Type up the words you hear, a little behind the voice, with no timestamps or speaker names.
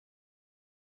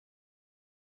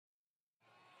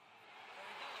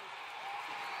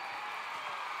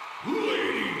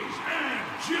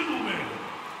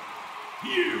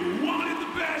You wanted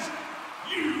the best,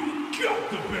 you got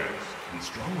the best. In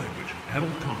strong language and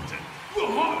adult content, the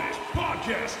hottest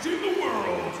podcast in the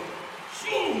world.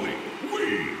 Slowly,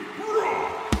 we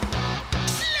rock.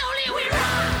 Slowly we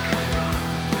rock.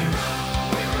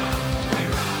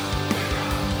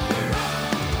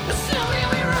 Slowly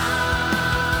we rock.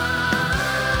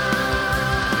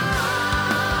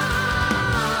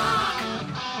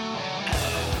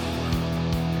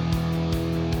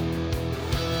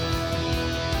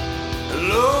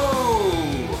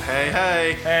 Hello!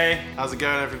 Hey. Hey. How's it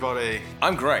going, everybody?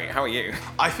 I'm great, how are you?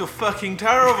 I feel fucking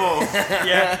terrible.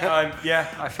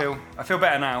 I feel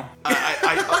better now.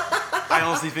 I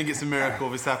honestly think it's a miracle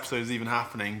this episode is even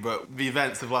happening, but the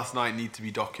events of last night need to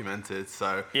be documented,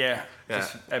 so... Yeah.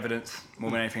 Just evidence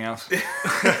more than anything else.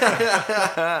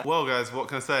 Well, guys, what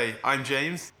can I say? I'm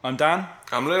James. I'm Dan.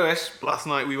 I'm Lewis. Last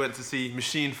night we went to see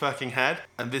Machine Fucking Head,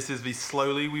 and this is the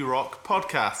Slowly We Rock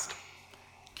podcast.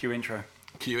 Cue intro.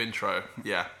 Cue intro,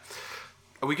 yeah.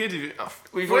 Are we going to do...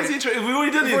 We've what's already- the intro? We've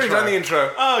already done the We've intro. already done the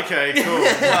intro. Oh, okay, cool.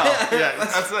 Well, yeah,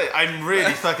 that's it. I'm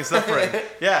really fucking suffering.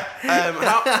 Yeah.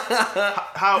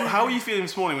 How were you feeling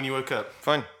this morning when you woke up?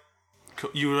 Fine.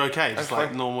 Cool. You were okay, just like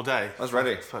fine. normal day. I was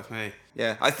ready. Fuck me.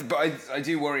 Yeah, but I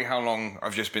do worry how long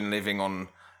I've just been living on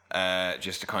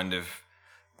just a kind of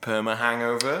perma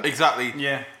hangover. Exactly.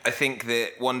 Yeah. I think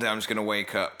that one day I'm just going to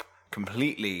wake up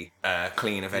completely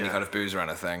clean of any Yeah. kind of booze or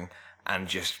anything, and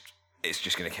it's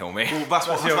just going to kill me. Well, that's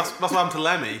what happened to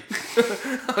Lemmy.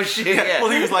 Oh shit! Yeah.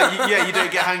 Well, he was like, yeah, you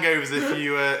don't get hangovers if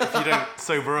you don't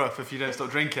sober up, if you don't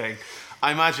stop drinking.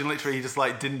 I imagine literally he just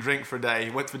like didn't drink for a day,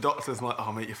 went to the doctors and like,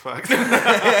 oh mate, you're fucked. There's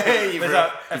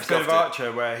that episode of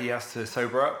Archer where he has to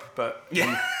sober up, but he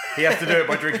has to do it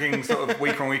by drinking sort of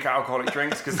week on week alcoholic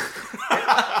drinks, because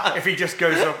if he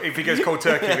goes cold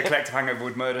turkey, the collective hangover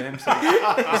would murder him. So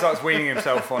he starts weaning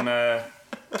himself on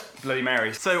Bloody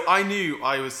Mary. So I knew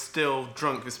I was still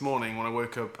drunk this morning when I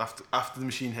woke up after the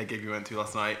Machine Head gig we went to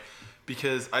last night,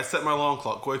 because I set my alarm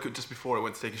clock, woke up just before I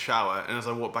went to take a shower, and as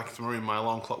I walked back into my room, my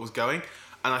alarm clock was going,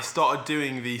 and I started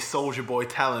doing the Soulja Boy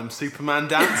Tell Him Superman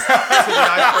dance to the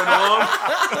iPhone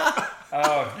alarm.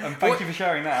 Oh, and thank you for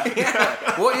sharing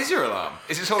that. What is your alarm?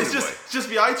 Is it Soulja It's Boy? just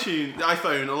the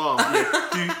iPhone alarm.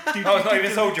 Oh, it's not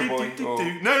even Soulja Boy.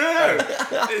 No.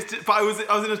 It's just, but I was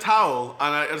in a towel,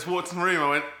 and I just walked in the room. I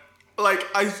went, like,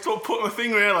 I sort of put my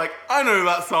finger in, like, I know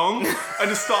that song. I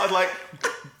just started like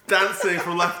dancing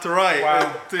from left to right,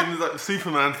 Wow. doing like the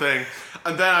Superman thing.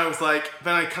 And then I was like,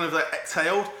 I kind of like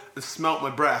exhaled and smelt my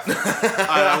breath, and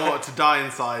I wanted to die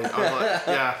inside. I was like,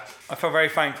 yeah. I felt very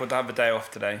thankful to have a day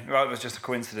off today. Well, it was just a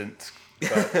coincidence,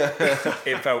 but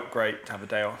it felt great to have a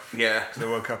day off. Yeah. So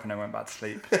I woke up and then went back to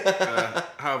sleep.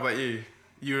 How about you?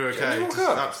 You were okay? you woke Just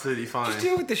up? absolutely fine. Just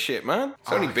deal with this shit, man.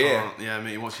 It's Oh, only I beer. can't. Yeah,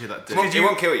 mate, once you hear that dick. It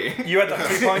won't kill you. You had that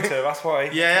 3-pinter, that's why.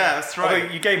 Yeah, that's Although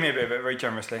right. you gave me a bit of it very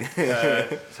generously. So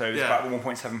it was Yeah. about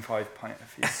 1.75 pint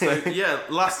of you. So yeah,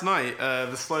 last night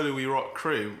the Slowly We Rock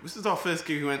crew. This is our first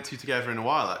gig we went to together in a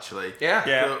while, actually. Yeah.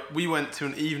 Yeah. But we went to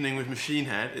an evening with Machine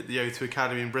Head at the O2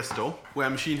 Academy in Bristol, where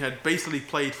Machine Head basically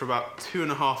played for about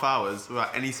 2.5 hours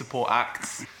without any support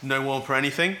acts, no one for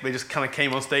anything. They just kind of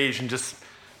came on stage and just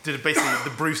did basically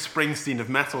the Bruce Springsteen of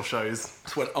metal shows.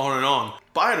 Just went on and on.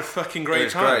 But I had a fucking It great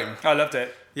was time. I loved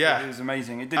it. Yeah. It was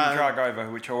amazing. It didn't drag over,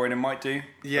 which I worried it might do.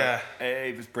 Yeah. But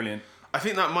it was brilliant. I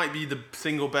think that might be the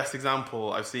single best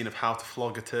example I've seen of how to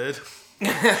flog a turd.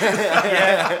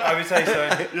 Yeah, I would say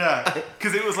so. Yeah,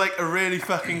 because it was like a really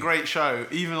fucking great show.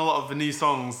 Even a lot of the new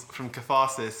songs from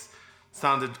Catharsis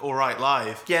sounded alright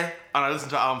live. Yeah. And I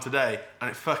listened to that album today, and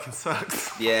it fucking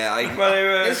sucks. Yeah, Well, they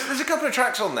were- there's a couple of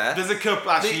tracks on there. There's a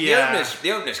couple, actually, the yeah.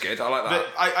 opener's good. I like that.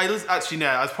 But actually, no,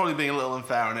 I was probably being a little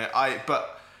unfair on it.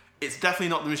 But it's definitely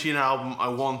not the Machine album I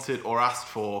wanted or asked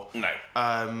for. No.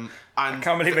 And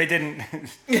Can't believe they didn't.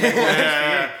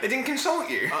 yeah, They didn't consult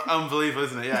you. unbelievable,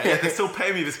 isn't it? Yeah, they're still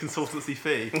paying me this consultancy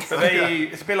fee. But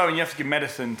it's a bit like when you have to give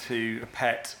medicine to a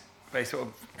pet. They sort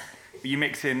of, you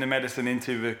mix in the medicine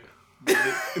into the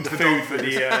food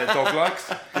that the dog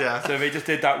likes. Yeah. So they just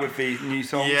did that with the new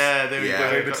songs. Yeah, there we Yeah. go.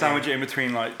 Where they would sandwich it in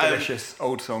between like delicious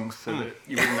old songs so Hmm. that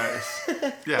you wouldn't notice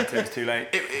Yeah. until it was too late.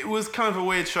 It was kind of a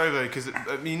weird show though, because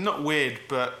I mean, not weird,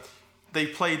 but they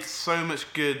played so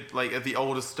much good, like of the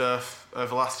older stuff of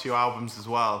the last few albums as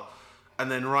well, and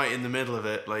then right in the middle of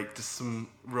it, like just some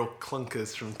real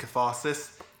clunkers from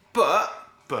Catharsis. But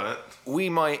but we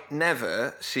might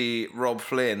never see Rob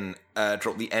Flynn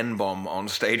drop the N-bomb on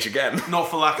stage again. not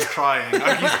for lack of trying.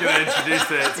 Like, he's going to introduce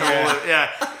it to all of,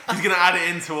 he's going to add it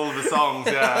into all of the songs,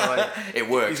 like... It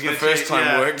worked. He's The gonna first change- time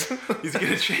yeah. worked. He's going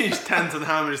to change 10s and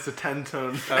hammers to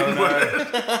 10-tone. Oh no.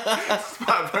 It's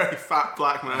about a very fat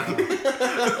black man.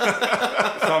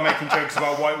 Start making jokes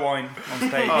about white wine on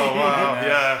stage. Oh, wow.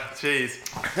 Yeah, jeez.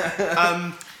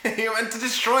 You meant to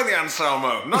destroy the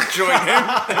Anselmo, not join him.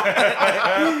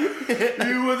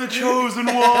 You were the chosen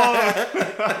one.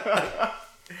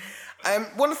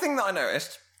 One thing that I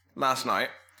noticed last night,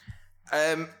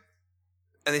 and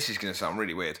this is going to sound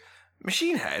really weird,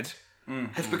 Machine Head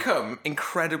have become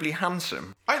incredibly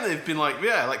handsome. I think they've been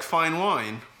like fine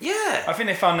wine. Yeah. I think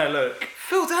they found their look.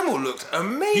 Phil Demmel looked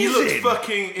amazing. He looked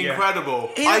fucking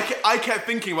incredible. He I kept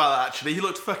thinking about that actually. He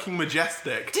looked fucking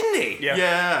majestic. Didn't he? Yeah.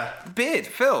 Yeah. Beard,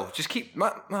 Phil, just keep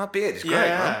my beard is great,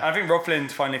 Yeah. man. I think Rob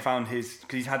Flynn's finally found his,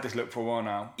 because he's had this look for a while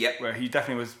now. Yep. Where he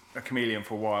definitely was a chameleon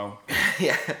for a while.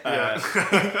 Yeah.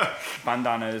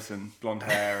 Bandanas and blonde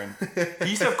hair and He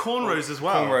used to have cornrows as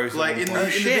well. Cornrows Like at in one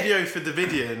the, point. in the shit. video for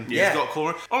Davidian, Yeah. he's got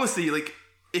cornrows. Honestly, like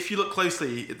if you look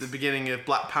closely at the beginning of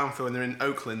Black Panther when they're in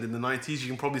Oakland in the 90s, you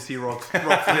can probably see Rob Flynn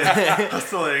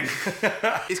hustling.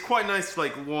 It's quite nice,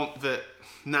 like, want that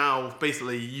now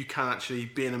basically you can actually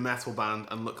be in a metal band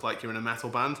and look like you're in a metal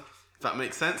band. If that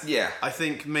makes sense. Yeah. I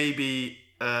think maybe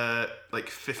like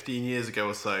 15 years ago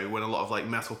or so, when a lot of like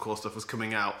metalcore stuff was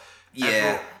coming out.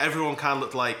 Yeah. Everyone kind of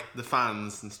looked like the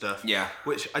fans and stuff. Yeah.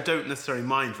 Which I don't necessarily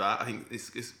mind that. I think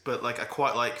it's but like I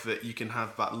quite like that you can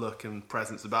have that look and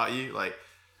presence about you. Like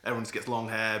everyone just gets long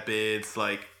hair, beards,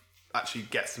 like actually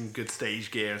get some good stage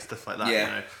gear and stuff like that. Yeah.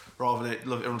 You know, rather than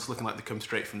everyone's looking like they come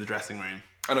straight from the dressing room.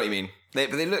 I know what you mean.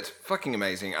 But they looked fucking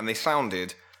amazing and they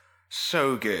sounded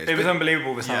so good. it was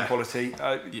unbelievable, the sound Yeah. quality.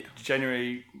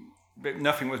 Genuinely,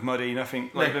 nothing was muddy, nothing,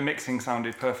 like the mixing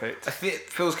sounded perfect. I think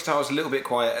Phil's guitar was a little bit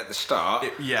quiet at the start.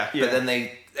 Yeah. But then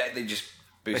they just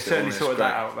They boosted certainly it on. sorted It's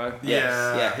that great. out though.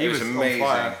 Yes. Yeah, He it was was on amazing.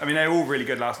 fire. I mean, they were all really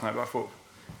good last night, but I thought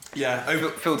Yeah.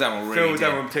 Phil Demmel really Phil did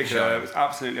Demmel in particular shine. was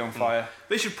absolutely on fire.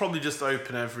 They should probably just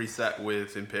open every set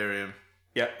with Imperium.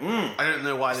 Yeah. I don't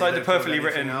know why It's they like the don't do perfectly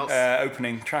anything written else.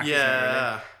 opening track, isn't it, Yeah.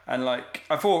 really? And like,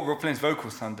 I thought Rob Flynn's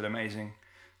vocals sounded amazing.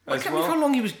 I as can't believe well. how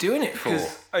long he was doing it for.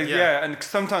 Yeah, and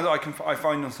sometimes I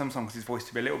find on some songs his voice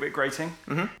to be a little bit grating,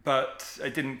 but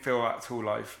it didn't feel that at all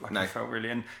live. Like No. I felt really,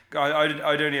 and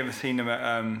I'd only ever seen them at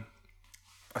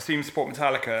I seen them support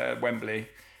Metallica at Wembley,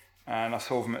 and I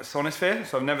saw them at Sonisphere,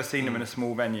 so I've never seen them in a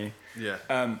small venue. Yeah.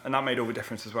 And that made all the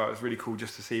difference as well. It was really cool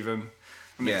just to see them.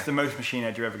 I mean, Yeah. it's the most Machine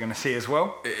Head you're ever going to see as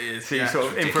well. It is, So you yeah. sort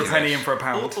of It's in for a penny, in ridiculous. for a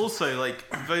pound. Also, like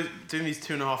doing these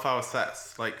 2.5 hour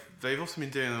sets, like they've also been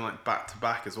doing them like back to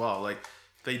back as well. Like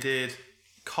they did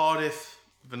Cardiff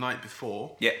the night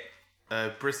before, Yeah.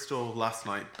 Bristol last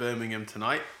night, Birmingham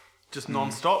tonight, just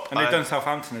non-stop. And they've done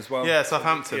Southampton as well. yeah,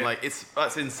 Southampton. Yeah. Like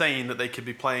that's insane that they could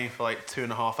be playing for like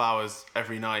 2.5 hours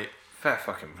every night. Fair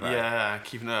fucking play. Yeah,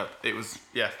 keeping it up. It was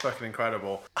fucking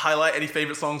incredible. Highlight any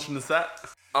favourite songs from the set?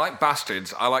 I like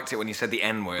Bastards. I liked it when you said the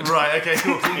N word. Right. Okay.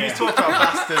 Cool. You talk about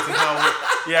bastards and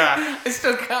how. Yeah. I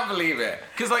still can't believe it.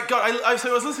 Because like God, so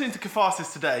I was listening to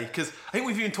Catharsis today because I think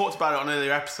we've even talked about it on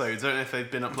earlier episodes. I don't know if they've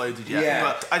been uploaded yet. Yeah.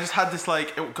 But I just had this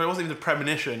like it wasn't even a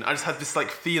premonition. I just had this like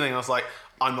feeling. I was like,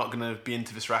 I'm not gonna be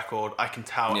into this record. I can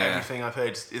tell Yeah. everything I've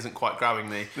heard just isn't quite grabbing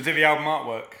me. Was it the album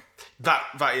artwork?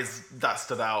 That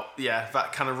stood out. Yeah,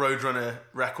 that kind of Roadrunner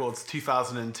Records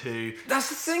 2002. That's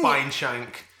the thing. Spine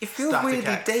Shank. It feels Static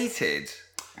weirdly X. dated.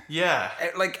 Yeah.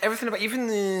 Like everything about even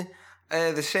the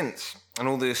synths and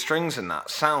all the strings and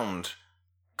that sound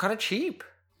kind of cheap,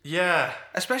 Yeah.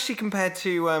 especially compared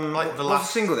to Like the what was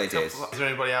last single they did. Is there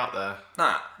anybody out there?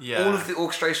 Nah, Yeah. all of the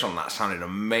orchestration on that sounded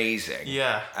amazing.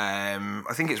 Yeah.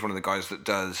 I think it's one of the guys that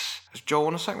does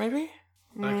Joel Onosek, maybe.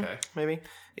 Okay. Maybe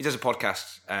he does a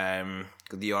podcast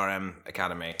called the RM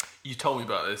Academy, You told me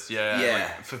about this. Yeah. Yeah.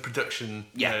 Like, for production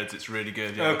Yeah. nerds, it's really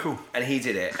good. Yeah. Oh, cool. and he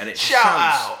did it, and it just Shout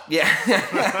sounds, out.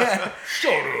 Yeah,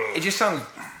 it just sounds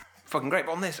fucking great.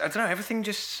 But on this, I don't know, everything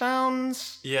just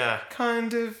sounds Yeah.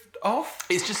 kind of off.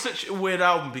 It's just such a weird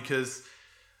album because,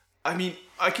 I mean,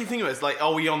 I keep thinking about it, it's like,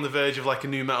 are we on the verge of like a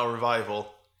new metal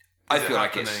revival? I Is it feel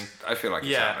like happening? it's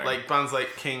Yeah, happening. like bands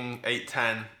like King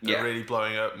 810 Yeah. are really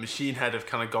blowing up. Machine Head have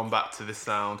kind of gone back to this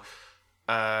sound.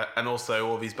 And also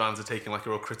all these bands are taking like a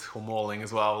real critical mauling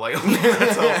as well. Like, so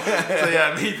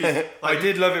yeah, maybe. I Like,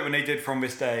 did love it when they did From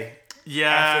This Day. I have to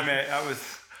yeah. admit, that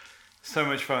was so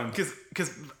much fun. Because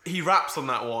he raps on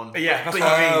that one. Yeah, that's but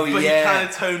what I mean. Oh, But yeah. he kind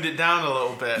of toned it down a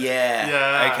little bit. yeah.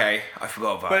 Yeah. Okay, I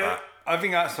forgot about But that. I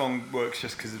think that song works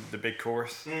just because of the big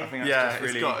chorus. I think that's just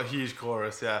really... it's got a huge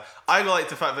chorus. Yeah, I like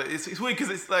the fact that it's weird because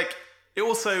it's like it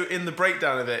also in the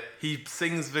breakdown of it, he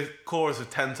sings the chorus of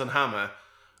 10 Ton Hammer,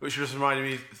 which just reminded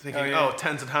me thinking, 10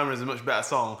 Ton Hammer is a much better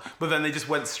song. But then they just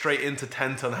went straight into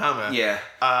 10 Ton Hammer. Yeah.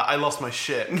 I lost my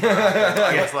shit.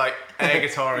 I was like air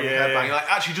guitar and headbang,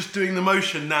 like actually just doing the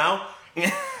motion now.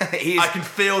 I can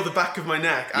feel the back of my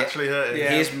neck actually hurting.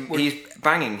 Yeah. He's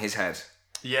banging his head.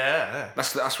 Yeah.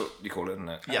 That's what you call it, isn't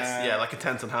it? Yes, like a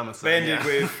 10 Ton Hammer song. They ended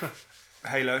with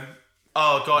Halo.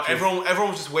 Oh god, everyone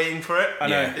was just waiting for it. I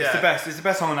know, it's the best. It's the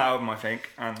best song on that album, I think,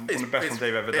 and one of the best ones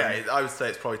they've ever done. Yeah, I would say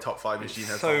it's probably top 5 Machine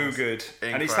Head so songs. good,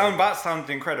 Incredible. and his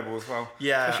sounded incredible as well.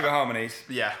 Yeah, especially the harmonies.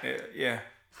 Yeah,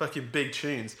 fucking big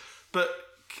tunes. But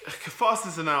Fast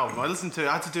as an album, I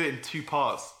had to do it in 2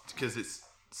 parts because it's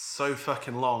so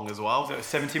fucking long as well. So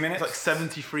 70 minutes? It's like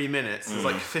 73 minutes. There's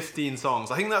like 15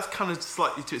 songs. I think that's kind of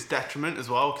slightly to its detriment as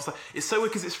well because it's so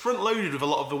weird because it's front loaded with a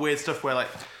lot of the weird stuff where like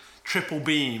Triple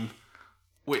Beam,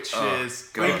 which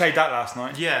is... We played that last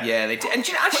night. Yeah. Yeah, they did. And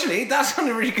actually, that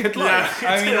sounded really good live.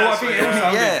 Yeah, I mean, I think it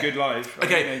sounded good live.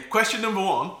 Okay, question number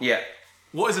 1. Yeah.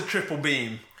 What is a triple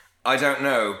beam? I don't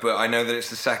know, but I know that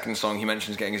it's the second song he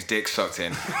mentions getting his dick sucked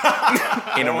in.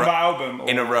 In a album?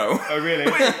 In a row. Oh, really?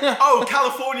 Oh,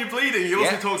 California Bleeding. He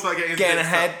also talks about getting his Getting dick a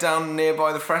head down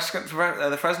nearby the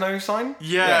Fresno sign.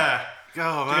 Yeah.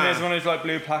 Oh, man. There's one of those like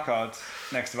blue placards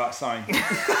next to that sign.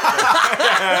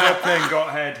 Rob Flynn got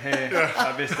head here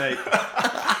at this date.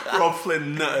 Rob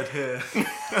Flynn nutted here.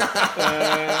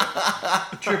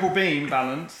 Triple beam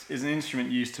balance is an instrument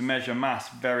used to measure mass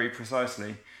very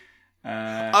precisely.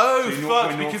 Because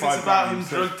it's about him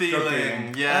drug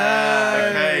dealing.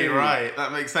 Yeah, okay, right.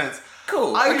 That makes sense.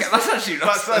 Cool. That's actually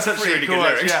really cool, good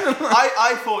lyrics. Yeah.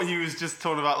 I thought he was just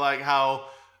talking about like how...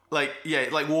 like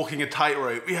walking a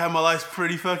tightrope. Yeah, my life's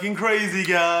pretty fucking crazy,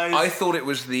 guys. I thought it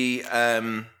was the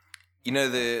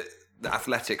the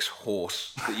athletics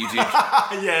horse that you do.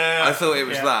 Yeah. I thought it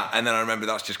was that, and then I remember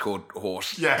that's just called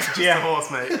horse. Yeah, just a horse,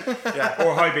 mate. Yeah.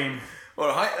 Or high beam.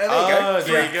 Well, there you go.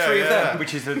 There you go. Three of them.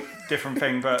 Which is a different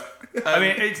thing, but I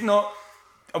mean, it's not...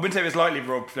 I wouldn't say it was likely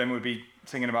Rob Flynn would be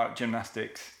singing about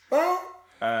gymnastics. Well,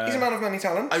 he's a man of many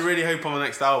talents. I really hope on the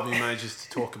next album he manages to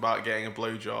talk about getting a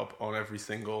blowjob on every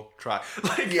single track.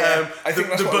 Like, I think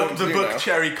that's what I want to do Buck now.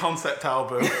 Cherry concept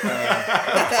album.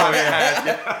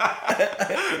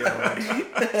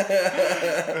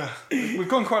 We've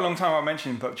gone quite a long time without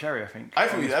mentioning Buck Cherry, I think. I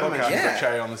think we've ever mentioned Yeah. Buck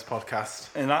Cherry on this podcast.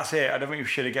 And that's it. I don't think we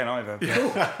should again either.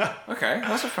 Okay,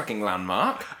 that's a fucking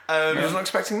landmark. I was not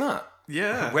expecting that.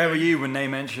 Yeah. Where were you when they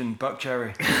mentioned Buck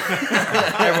Cherry?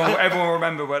 everyone will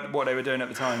remember what they were doing at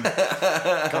the time.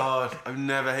 God, I've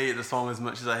never hated a song as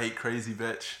much as I hate Crazy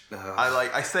Bitch.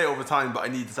 I say it all the time, but I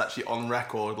need this actually on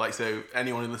record, like so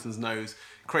anyone who listens knows.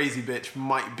 Crazy Bitch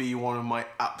might be one of my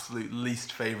absolute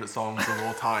least favourite songs of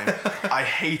all time. I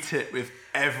hate it with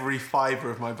every fibre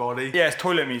of my body. Yeah, it's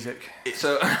toilet music.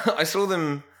 So I saw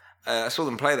them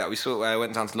play that. I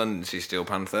went down to London to see Steel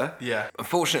Panther. Yeah.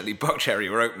 Unfortunately, Buck Cherry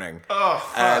were opening. Oh,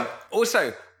 fuck.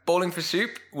 Also, Bowling for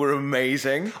Soup were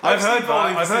amazing. I've heard that.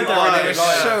 I've heard They were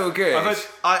that. so good.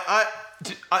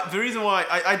 The reason why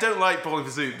I don't like Bowling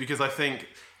for Soup because I think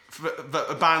that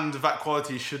a band of that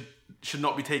quality should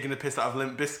not be taking the piss out of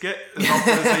Limp Bizkit as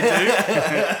often as they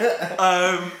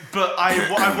do. But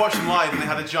I've watched them live and they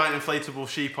had a giant inflatable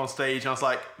sheep on stage and I was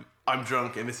like, I'm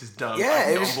drunk and this is dumb. Yeah,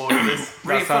 I'm not on board with this.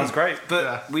 That sounds great.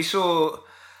 But we saw,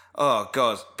 oh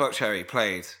God, Buck Cherry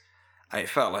played, and it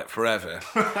felt like forever.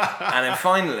 And then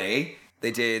finally, they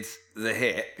did the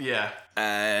hit. Yeah.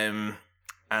 And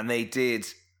they did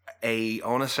I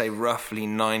want to say roughly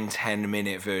 9-10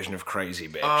 minute version of Crazy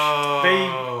Bitch.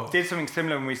 Oh. They did something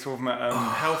similar when we saw them at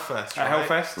Hellfest. at Right?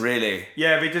 Hellfest. Really?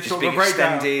 Yeah, they did Just sort of a big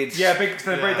breakdown. extended- Yeah, big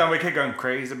extended breakdown where we kept going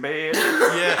Crazy Bitch.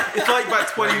 Yeah, it's like that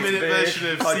 20-minute version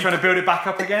of like trying to build it back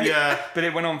up again. Yeah. But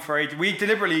it went on for ages. We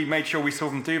deliberately made sure we saw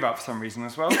them do that for some reason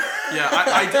as well. Yeah,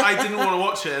 I didn't want to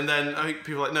watch it, and then I think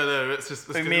people were like, no, let's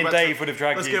me and Dave would have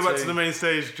dragged Let's you go back to- to the main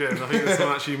stage, Jim. I think there's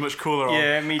something actually much cooler on.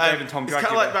 Yeah, me, Dave and Tom It's dragged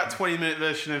kind of you like that 20-minute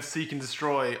version of Seek and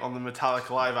Destroy on the Metallica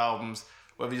live albums,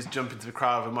 where we just jump into the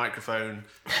crowd with a microphone,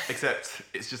 except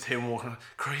it's just him walking,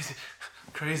 crazy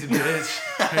bitch, crazy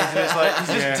bitch. Like,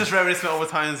 he's just reminiscing all the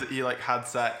times that he like had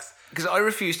sex. Because I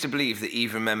refuse to believe that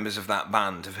even members of that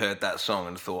band have heard that song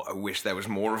and thought, I wish there was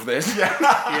more of this.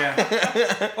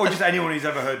 Yeah. Or just anyone who's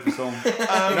ever heard the song.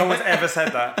 No one's ever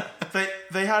said that.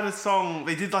 They had a song.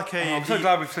 They did like a. I'm so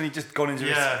glad we've suddenly just gone into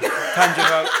Yeah. this tangent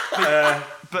about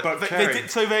But Buck they Cherry. did.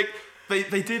 So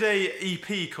they did a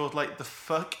EP called like the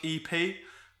Fuck EP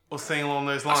or something along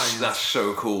those lines. That's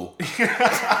so cool.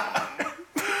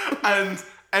 And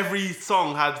every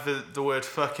song had the word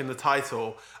fuck in the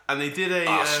title, and they did a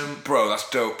bro, that's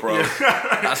dope, bro.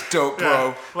 That's dope,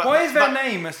 bro. Why is their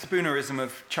name a spoonerism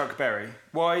of Chuck Berry?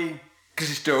 Why? Because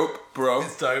it's dope, bro.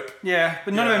 It's dope. Yeah,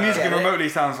 but none of their music remotely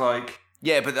sounds like.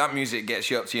 Yeah, but that music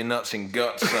gets you up to your nuts and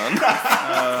guts, son.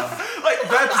 Like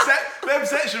their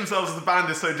perception of themselves as a band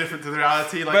is so different to the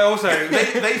reality. Like, But also,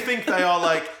 they think they are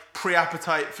like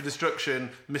Pre-Appetite for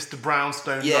Destruction, Mr.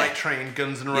 Brownstone, Night Train,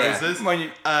 Guns N' Roses. When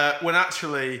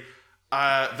actually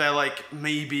they're like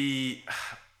maybe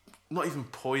not even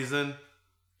Poison.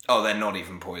 Oh, they're not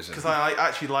even Poison. Because I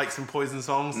actually like some Poison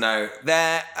songs. No,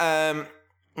 they're.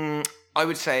 I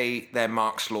would say they're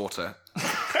Mark Slaughter.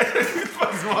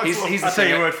 He's the singer.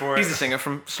 Your word for it. He's the singer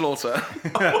from Slaughter.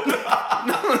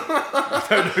 I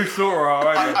don't know who Slaughter are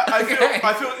either.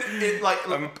 I feel it like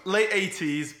late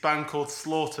 80s band called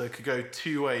Slaughter could go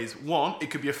two ways. One,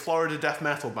 it could be a Florida death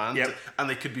metal band, and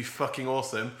they could be fucking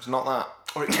awesome. It's not that.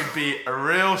 Or it could be a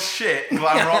real shit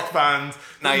glam rock band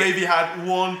that maybe had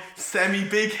one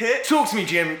semi-big hit. Talk to me,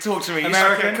 Jim. Talk to me.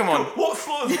 American? Okay, come on. What's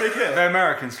Slaughter's big hit? They're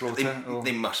American Slaughter.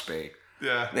 They must be.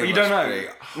 Yeah. They you don't must know? be.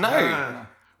 No.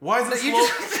 Why is it You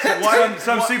Slaughter?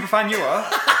 Some super fan you are.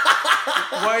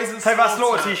 Why is it Take that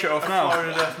Slaughter t-shirt off now.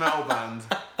 Florida death metal band.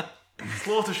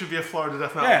 Slaughter should be a Florida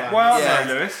death metal Yeah, band. why aren't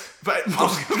they, Lewis? But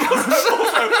also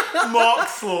Mark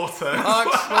Slaughter.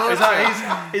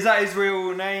 Is that his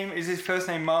real name? Is his first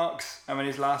name Marks and then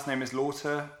his last name is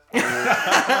Laughter?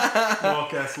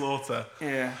 Mark S. Slaughter.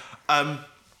 Yeah.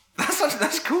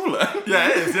 That's cooler. Yeah,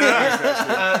 it is.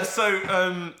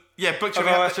 Yeah. Butcher.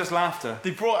 Although that's just laughter.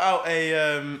 They brought out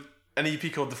an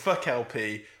EP called the Fuck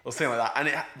LP or something like that, and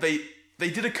they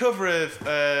did a cover of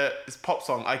this pop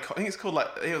song. I think it's called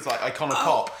Icona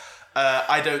Pop.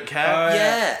 I Don't Care.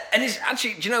 Yeah, and it's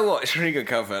actually. Do you know what? It's a really good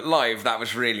cover. Live, that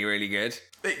was really, really good.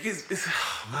 It's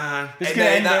man. This is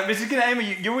going to end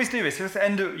with you always do this. It's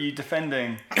going to end up you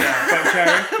defending Buck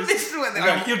Cherry. This is what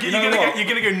You're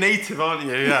gonna go native, aren't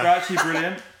you? Yeah. They're actually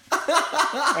brilliant.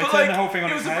 I turned the whole thing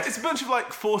on its head. It's a bunch of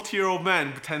like 40-year-old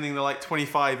men pretending they're like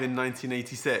 25 in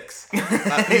 1986 who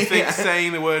think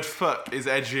saying the word fuck is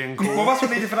edgy and cool. Well, that's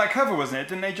what they did for that cover, wasn't it?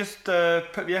 Didn't they just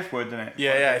put the F word in it?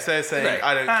 Yeah. So they're saying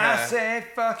I don't care. I say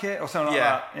fuck it or something like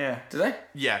that. Yeah. Do they?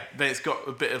 Yeah, then it's got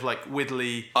a bit of like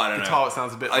widdly I don't guitar. know. It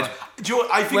sounds a bit like. Do you know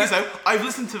what I think? I've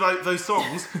listened to those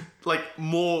songs like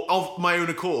more of my own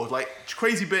accord. Like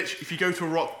Crazy Bitch. If you go to a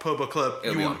rock pub or club,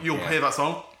 you'll hear that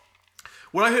song.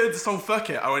 When I heard the song Fuck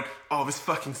It, I went, oh, this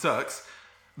fucking sucks.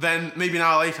 Then maybe an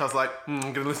hour later, I was like, I'm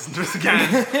going to listen to this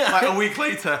again. Like a week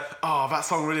later, oh, that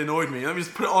song really annoyed me. Let me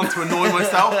just put it on to annoy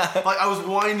myself. Like I was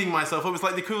winding myself. It was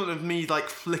like the equivalent of me like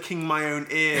flicking my own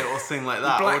ear or something like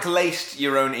that. Black laced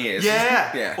your own ears.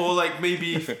 Yeah. Or like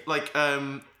maybe like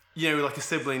like a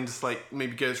sibling just like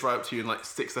maybe goes right up to you and like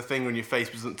sticks their finger in your face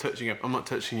but isn't touching you. I'm not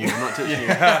touching you.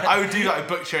 I would do that with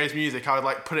Buck Cherry's music. I would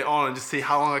like put it on and just see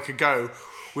how long I could go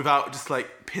without just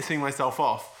like pissing myself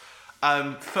off.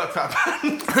 Fuck that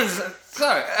band.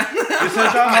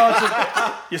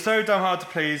 You're so damn hard to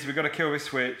please. We've got to kill this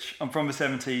switch. I'm from the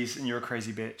 70s and you're a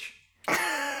crazy bitch.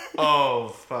 Oh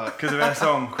fuck! Because of their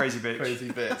song "Crazy Bitch." Crazy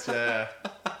bitch, yeah.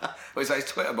 What is that his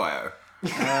Twitter bio?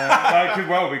 That could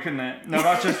well be, couldn't it? No,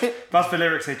 that's the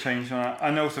lyrics they changed on that.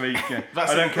 And also, I don't care.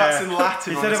 That's in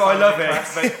Latin. Instead of I love it,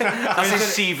 That's his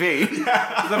CV.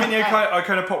 I mean, I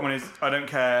kind of pop one is I don't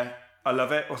care, I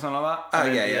love it, or something like that. Oh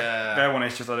yeah. Their one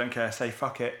is just I don't care, say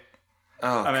fuck it.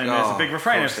 Oh, I mean, God. there's a big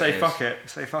refrain of say it fuck it,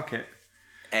 say fuck it.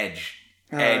 Edge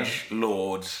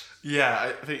Lords.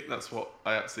 Yeah, I think that's what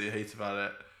I absolutely hate about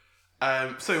it.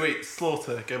 So wait,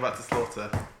 Slaughter. Go back to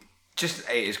Slaughter. Just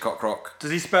 80s cock rock.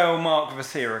 Does he spell Mark with a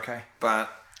C or a K? But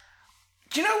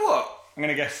do you know what? I'm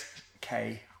gonna guess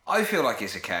K. I feel like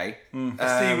it's a K.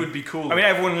 A C would be cool. I mean,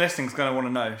 everyone listening's gonna want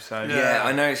to know. So Yeah,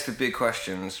 I know it's the big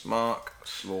questions. Mark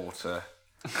Slaughter.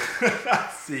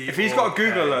 C. if he's got a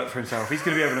Google alert for himself, he's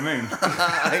gonna be over the moon.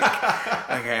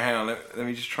 Okay, hang on. Let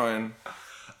me just try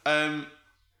and.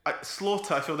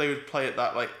 Slaughter, I feel they would play at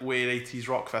that like weird 80s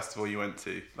rock festival you went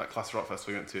to, that classic rock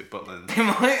festival you went to at Butlins. They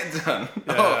might have done.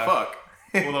 Yeah. Oh fuck.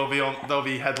 Well, they'll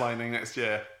be headlining next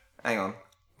year. Hang on.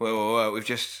 Whoa. We've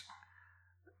just.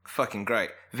 Fucking great.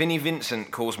 Vinnie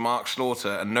Vincent calls Mark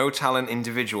Slaughter a no-talent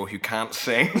individual who can't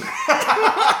sing.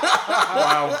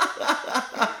 Wow.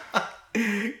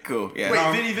 Cool, yeah.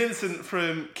 Wait, Vinnie Vincent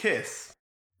from Kiss?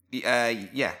 Yeah.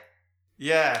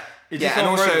 Yeah. And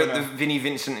also the Vinnie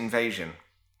Vincent invasion.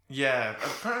 Yeah.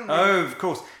 Apparently. Oh, of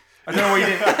course. I don't know why you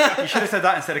didn't. You should have said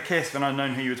that instead of Kiss, then I'd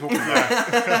known who you were talking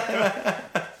about.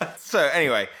 So,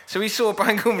 anyway, we saw a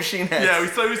band called Machine Head. Yeah, we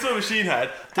saw Machine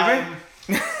Head. Did we?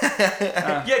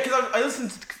 Yeah, because I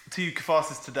listened to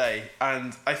Catharsis today,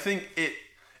 and I think it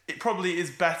probably is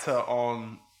better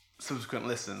on subsequent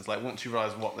listens. Like once you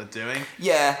realise what they're doing.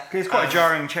 Yeah, it's quite a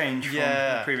jarring change. From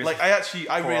the previous. Like I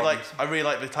really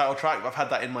like the title track. I've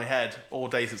had that in my head all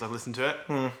day since I've listened to it.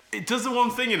 It does the one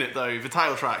thing in it though, the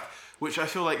title track, which I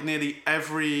feel like nearly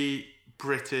every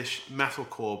British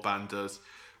metalcore band does,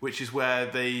 which is where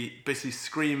they basically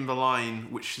scream the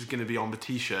line which is going to be on the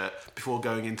t-shirt before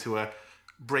going into a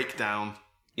breakdown.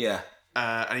 Yeah.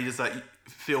 And he does that,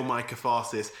 feel my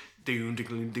catharsis.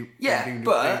 Yeah,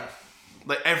 but...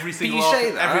 Like every single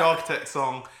every Architect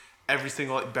song, every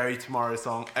single like Bury Tomorrow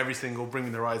song, every single Bring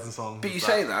Me the Horizon song. But you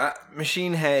say that,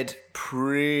 Machine Head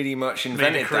pretty much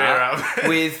invented career out that of it.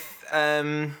 with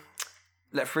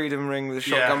Let Freedom Ring with a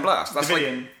Shotgun Blast. That's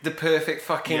like the perfect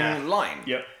fucking line.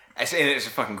 Yep. It's a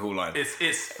fucking cool line.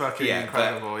 It's fucking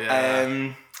incredible, but,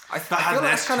 yeah. I feel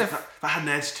that's kind of... That had an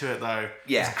edge to it though.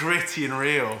 Yeah. It's gritty and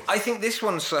real. I think this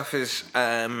one suffers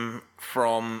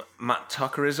from Matt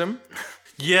Tuckerism.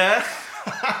 Yeah.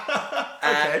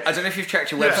 I don't know if you've checked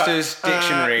your Webster's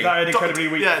dictionary. That had incredibly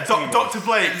weak. Yeah, Dr.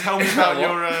 Blake, tell me about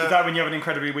your. Is that when you have an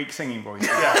incredibly weak singing voice?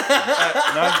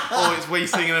 Or it's where you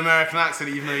sing an American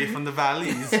accent even though you're from the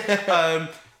valleys.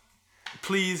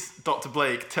 Please, Dr.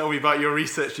 Blake, tell me about your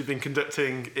research you've been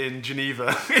conducting in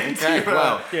Geneva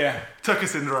into Tucker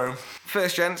syndrome.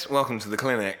 First, gents, welcome to the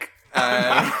clinic.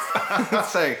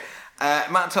 So,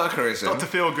 Matt Tuckerism. Dr.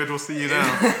 Feelgood will see you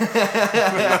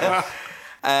now.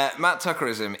 Matt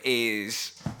Tuckerism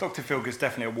is... Dr. Feelgood's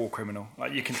definitely a war criminal.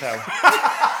 Like, you can tell.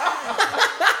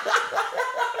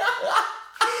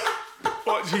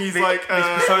 What, he's like...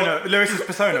 Lewis's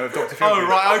persona of Dr. Feelgood. Oh,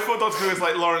 right. I thought Dr. Feelgood was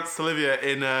like Laurence Olivier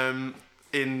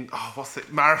in what's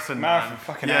it? Marathon Man.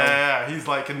 Fucking hell. hell. Yeah, he's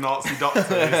like a Nazi doctor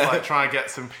who's like trying to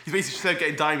get some... He's basically, instead of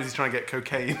getting diamonds, he's trying to get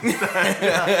cocaine.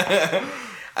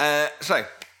 So,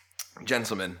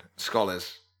 gentlemen,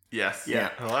 scholars. Yes.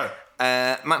 Yeah. Hello.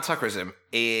 Matt Tuckerism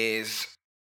is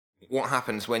what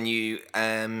happens when you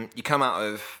come out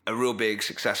of a real big,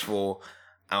 successful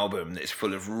album that's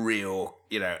full of real,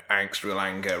 angst, real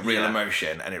anger, real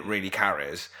emotion, and it really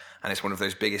carries. And it's one of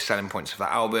those biggest selling points of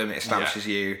that album. It establishes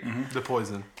you. Mm-hmm. The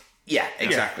Poison. Yeah,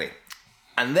 exactly. Yeah.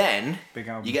 And then big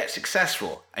album. You get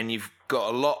successful, and you've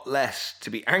got a lot less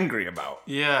to be angry about.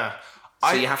 Yeah.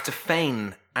 So you have to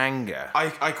feign anger.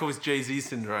 I call this Jay-Z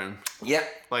syndrome. Yep.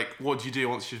 Like, what do you do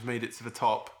once you've made it to the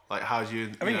top? Like, how do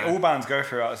you... I think all bands go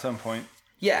through it at some point.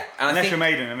 Yeah. And Unless you're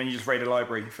Maiden, and then you just raid a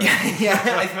library. Yeah,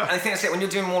 I think that's it. When you're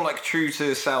doing more like true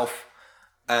to self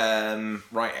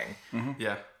writing,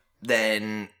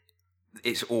 then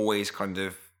it's always kind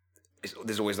of...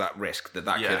 there's always that risk that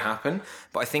could happen.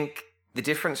 But I think the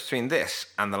difference between this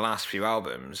and the last few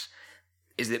albums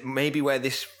is that maybe where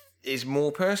this is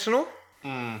more personal...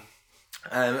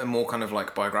 and more kind of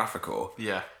like biographical.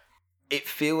 Yeah. It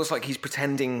feels like he's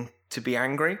pretending to be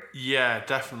angry. Yeah,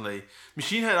 definitely.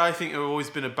 Machine Head, I think, have always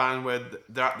been a band where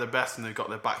they're at their best and they've got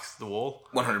their backs to the wall.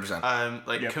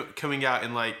 100%. Coming out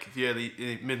in like the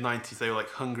mid-90s, they were like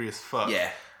hungry as fuck. Yeah.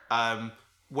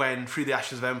 When Through the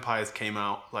Ashes of Empires came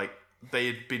out, like they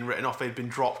had been written off, they'd been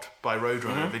dropped by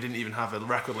Roadrunner. They didn't even have a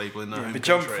record label in their home the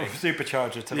country. jump from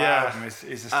Supercharger to that album is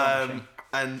astonishing.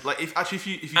 And like if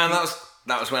you and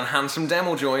that was when Handsome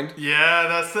Demo joined. Yeah,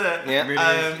 that's it. Yeah.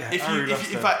 Really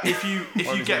If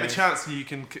you get the chance, you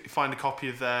can find a copy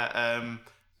of their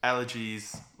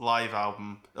Elegies live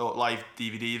album or live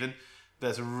DVD even.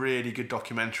 There's a really good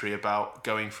documentary about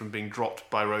going from being dropped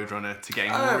by Roadrunner to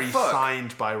getting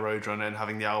re-signed by Roadrunner and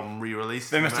having the album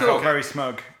re-released. They must have got very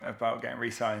smug about getting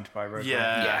re-signed by Roadrunner.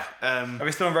 Yeah. Are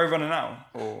they still on Roadrunner now?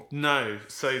 Or? No.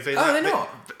 So they're not.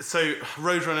 So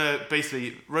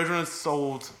Roadrunner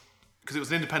sold, because it was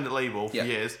an independent label for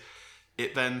years.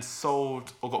 It then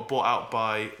sold or got bought out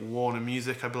by Warner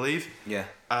Music, I believe. Yeah.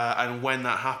 And when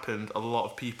that happened, a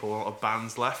lot of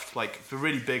bands left. Like the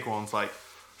really big ones, like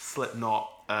Slipknot,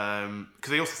 because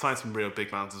they also signed some real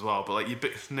big bands as well. But like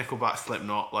Nickelback,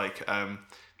 Slipknot, like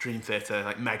Dream Theater,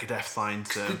 like Megadeth signed,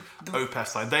 Opeth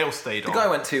signed. They all stayed on. The guy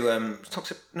went to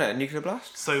Nuclear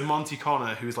Blast. So Monty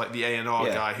Connor, who's like the A&R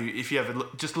guy, who if you ever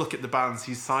look at the bands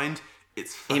he's signed,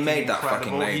 it's fucking made that incredible.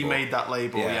 fucking label. He made that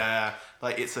label. Yeah.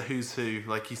 Like it's a who's who.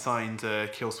 Like he signed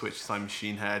Killswitch, he signed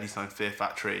Machine Head, he signed Fear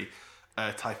Factory,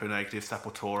 Typo Negative,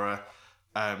 Sepultura,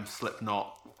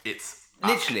 Slipknot. It's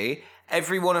literally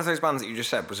every one of those bands that you just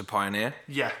said was a pioneer.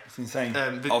 Yeah, it's insane.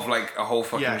 Of like a whole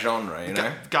fucking genre, you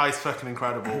know. Guy's fucking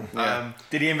incredible.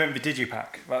 Did he invent the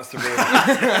Digipack? That's the real.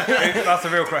 That's the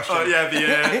real question. Oh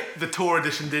yeah, the tour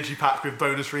edition Digipack with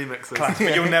bonus remixes. Class,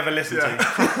 but you'll never listen to.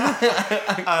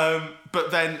 But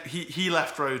then he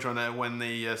left Roadrunner when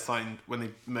they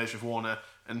merged with Warner,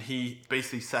 and he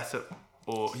basically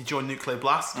he joined Nuclear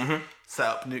Blast, set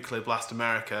up Nuclear Blast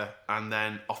America, and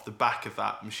then off the back of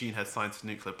that, Machine Head signed to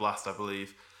Nuclear Blast, I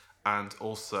believe, and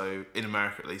also in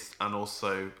America at least, and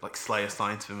also like Slayer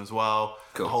signed to him as well.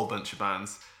 Cool. A whole bunch of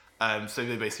bands. So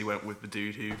they basically went with the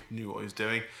dude who knew what he was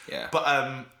doing. Yeah.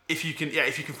 But if you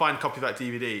can find a copy of that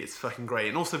DVD, it's fucking great.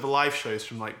 And also the live shows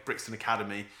from like Brixton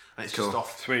Academy, and it's just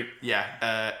off. Sweet.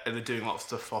 Yeah. And they're doing a lot of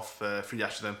stuff off Through the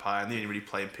Ashes of Empire, and they only really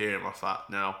play Imperium off that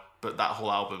now. But that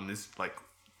whole album is like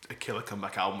a killer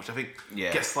comeback album, which I think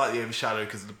gets slightly overshadowed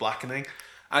because of the blackening.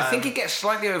 I think it gets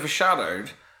slightly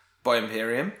overshadowed by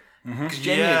Imperium. Because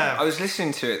genuinely, I was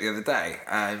listening to it the other day.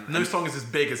 No song is as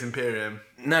big as Imperium.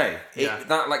 No,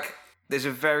 there's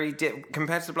a very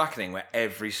compared to the Blackening, where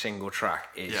every single track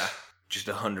is just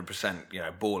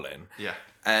 100%, balling. Yeah.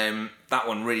 That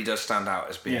one really does stand out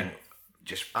as being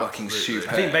just fucking super.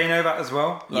 I think they know that as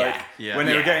well. Like, Yeah. When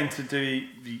they were getting to do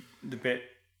the bit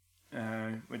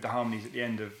with the harmonies at the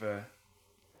end of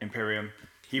Imperium,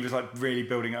 he was like really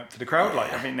building up to the crowd.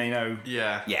 Like I think they know.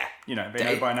 Yeah. Yeah. They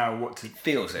know by now what to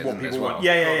feels it what people as well. want.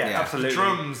 Yeah, absolutely. The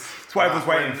drums. It's what everyone's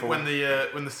waiting for. When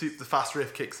the fast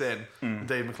riff kicks in,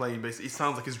 Dave McClain basically, he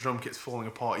sounds like his drum kit's falling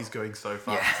apart. He's going so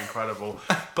fast, it's incredible.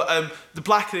 But the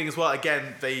Blackening as well.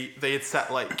 Again, they had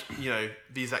set like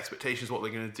these expectations, what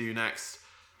they're going to do next,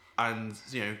 and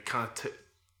kind of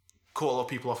caught a lot of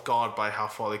people off guard by how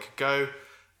far they could go.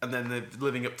 And then they're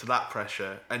living up to that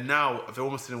pressure. And now they're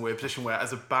almost in a weird position where,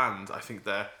 as a band, I think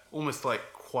they're almost like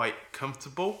quite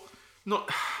comfortable. Not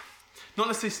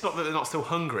necessarily not that they're not still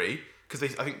hungry,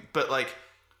 because but like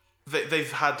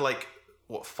they've had like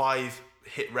 5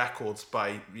 hit records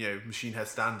by Machine Head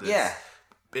standards.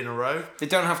 In a row. They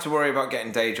don't have to worry about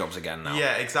getting day jobs again now.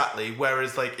 Yeah, exactly.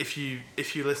 Whereas like if you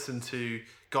listen to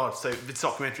so this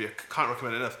documentary, I can't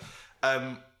recommend it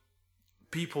enough.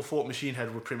 People thought Machine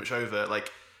Head were pretty much over.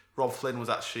 Like Rob Flynn was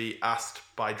actually asked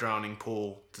by Drowning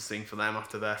Pool to sing for them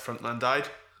after their frontman died.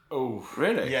 Oh,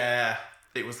 really? Yeah,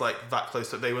 it was like that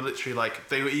close. They were literally like,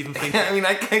 they were even thinking. I mean,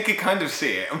 I could kind of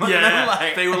see it.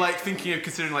 They were like thinking of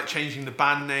considering like changing the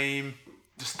band name,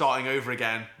 just starting over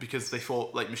again, because they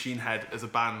thought like Machine Head as a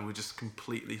band were just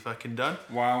completely fucking done.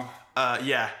 Wow.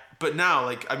 Yeah. But now,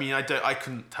 like, I mean, I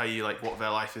couldn't tell you like what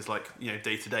their life is like,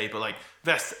 day to day. But like,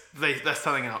 they're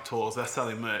selling out tours, they're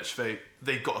selling merch,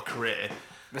 they've got a career.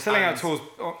 They're selling out tours,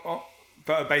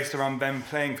 but are based around them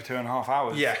playing for 2.5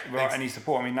 hours. Yeah, without any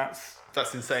support. I mean,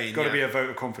 that's insane. Got to be a vote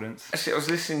of confidence. Actually, I was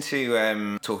listening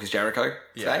to Talk Is Jericho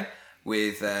today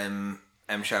with M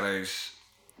Shadows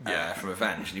from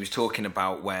Avenged, and he was talking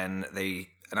about when they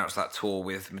announced that tour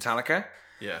with Metallica.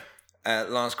 Yeah.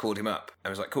 Lars called him up. I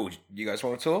was like, cool, you guys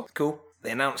want a tour? Cool.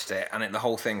 They announced it, and the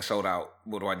whole thing sold out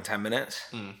worldwide in 10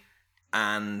 minutes.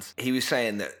 And he was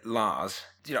saying that Lars,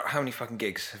 how many fucking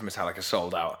gigs have Metallica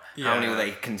sold out? Yeah. How many will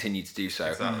they continue to do so?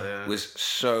 Exactly, yeah. Was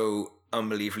so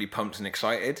unbelievably pumped and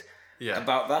excited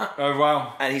about that. Oh,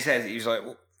 wow. And he was like,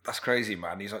 well, that's crazy,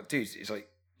 man. He's like, dude,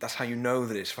 that's how you know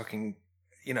that it's fucking,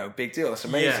 big deal. That's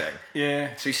amazing.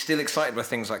 Yeah. So he's still excited by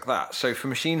things like that. So for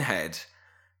Machine Head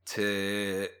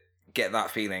to get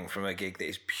that feeling from a gig that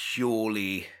is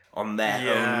purely on their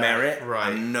own merit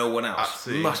and no one else,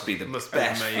 absolutely. must be the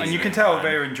best. And you can tell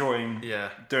they're enjoying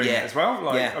doing it as well.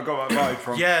 Like I got that vibe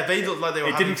from. Yeah, they looked like they were.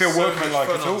 It didn't feel workmanlike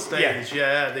at all. Stage.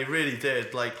 Yeah, they really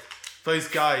did. Like those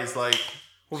guys,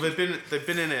 they've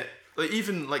been in it. Like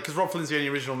even because Rob Flynn's the only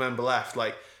original member left.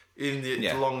 Like even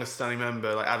the longest standing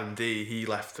member, like Adam D, he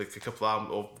left a couple of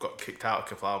albums or got kicked out a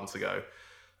couple of albums ago.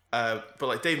 But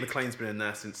like Dave McClain's been in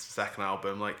there since the second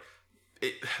album. Like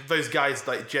those guys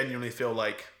like genuinely feel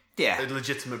like a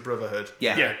legitimate brotherhood.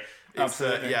 Yeah.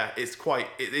 Absolutely.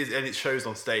 It is, and it shows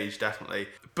on stage definitely.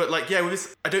 But like, with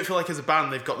this, I don't feel like as a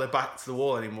band they've got their back to the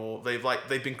wall anymore.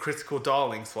 They've been critical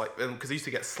darlings, because they used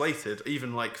to get slated,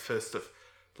 even like for stuff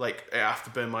like after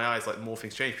Burn My Eyes, like More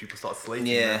Things Change, people started slating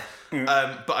them.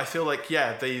 But I feel like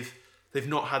they've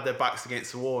not had their backs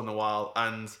against the wall in a while,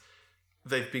 and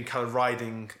they've been kind of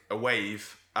riding a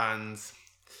wave, and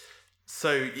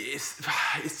so it's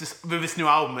just with this new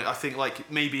album, I think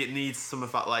like maybe it needs some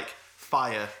of that like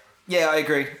fire. Yeah, I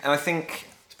agree, and I think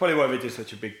it's probably why they did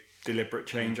such a big deliberate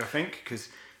change. I think because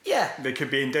they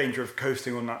could be in danger of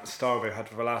coasting on that style they had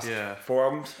for the last 4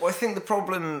 albums. Well, I think the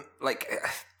problem,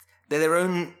 they're their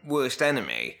own worst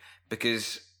enemy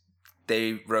because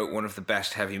they wrote one of the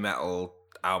best heavy metal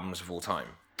albums of all time.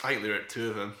 I think they wrote 2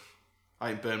 of them. I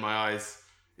think Burn My Eyes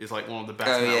is like one of the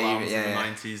best metal albums in the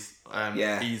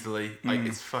 90s, easily. Like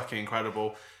it's fucking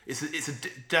incredible. It's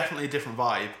definitely a different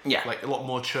vibe. Yeah, like a lot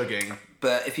more chugging.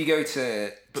 But if you go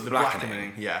to the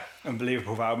Blackening,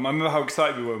 unbelievable album. I remember how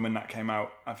excited we were when that came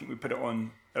out. I think we put it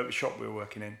on at the shop we were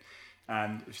working in,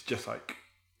 and it's just like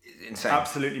Insane.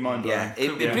 absolutely mind blowing. Yeah,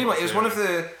 it blew my. It was one of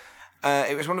the.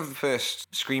 It was one of the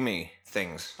first screamy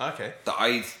things Okay. that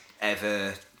I'd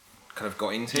ever kind of got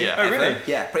into. Yeah. Oh, ever. really?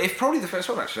 Yeah, but it's probably the first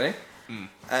one actually.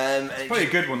 It's probably a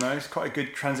good one though. It's quite a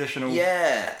good transitional.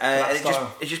 Yeah, that and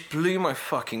style. it just blew my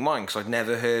fucking mind because I'd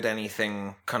never heard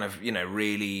anything kind of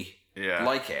really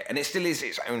like it, and it still is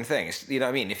its own thing. It's, you know what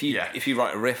I mean? If you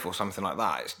write a riff or something like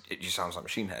that, it just sounds like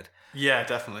Machine Head. Yeah,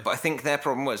 definitely. But I think their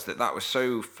problem was that was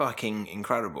so fucking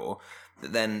incredible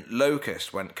that then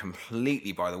Locust went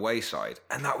completely by the wayside,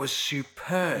 and that was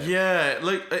superb. Yeah,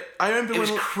 like I remember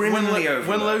was criminally when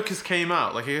overlooked. Locust came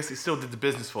out. Like I guess it still did the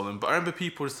business for them, but I remember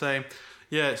people were saying,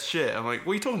 "Yeah, it's shit." I'm like,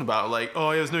 "What are you talking about?" Like,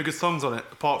 "Oh, yeah, there's no good songs on it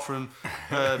apart from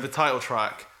the title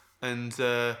track and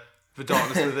The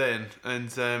Darkness Within and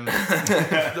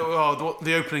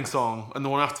the opening song and the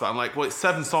one after that." I'm like, "Well, it's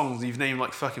 7 songs. And you've named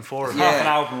like fucking 4 of them." Half an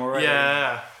album already.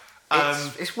 Yeah.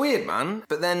 It's weird, man.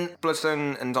 But then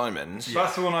Bloodstone and Diamonds.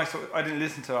 That's the one I didn't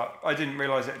listen to. I didn't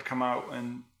realise it had come out,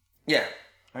 and Yeah,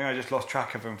 I think I just lost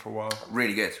track of them for a while.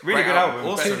 really good. Really Great good album.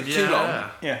 Awesome. Too long.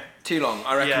 Yeah. Too long.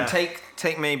 I reckon. Yeah.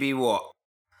 Take maybe what?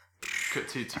 Cut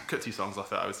 2 songs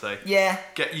off it, I would say. Yeah.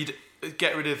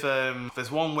 Get rid of. There's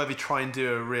one where they try and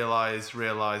do a realize,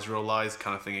 real lies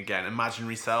kind of thing again.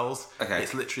 Imaginary Cells. Okay.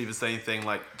 It's literally the same thing,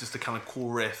 like just a kind of cool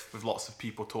riff with lots of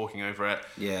people talking over it.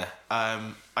 Yeah.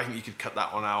 I think you could cut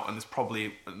that one out, and there's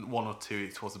probably 1 or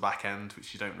 2 towards the back end,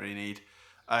 which you don't really need.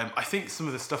 I think some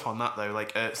of the stuff on that though,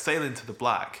 like Sail Into the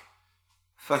Black,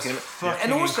 Fucking fucking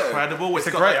and also incredible. It's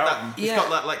a got great like album. It's got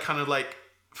that like kind of like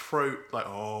throat, like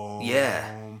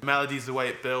Yeah. melodies, the way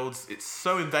it builds. It's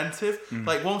so inventive.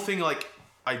 Like one thing like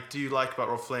I do like about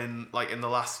Rob Flynn, like in the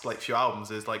last like few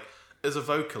albums, is like as a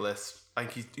vocalist, I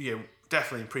think he's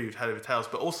definitely improved Head Over Tails,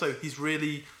 but also he's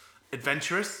really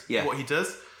adventurous in what he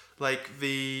does. Like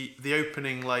the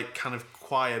opening like kind of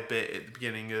choir bit at the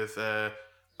beginning of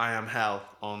I Am Hell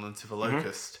on Unto the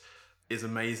Locust is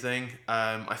amazing.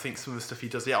 I think some of the stuff he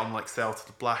does on like Sail to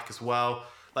the Black as well,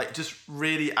 like just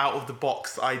really out of the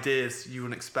box ideas you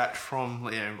wouldn't expect from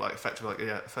like effectively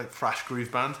like thrash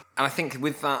groove band. And I think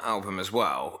with that album as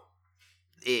well,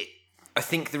 I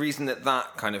think the reason that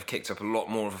kind of kicked up a lot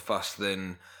more of a fuss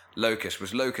than Locust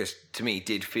was Locust to me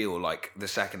did feel like the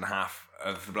second half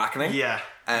of The Blackening. Yeah.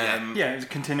 Yeah, it's a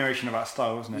continuation of that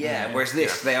style, wasn't it? Yeah, whereas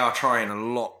this, they are trying a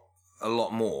lot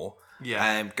more.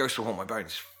 Yeah. Ghost Will Haunt My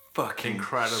Bones, fucking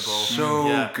Incredible.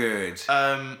 so good.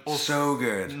 Also, So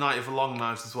good. Night of the Long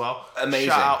Knives as well. Amazing.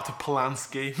 Shout out to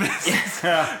Polanski.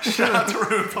 Shout out to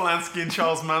Roman Polanski and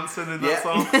Charles Manson in that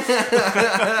song.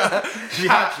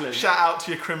 Shout out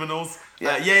to your criminals.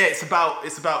 It's about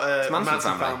a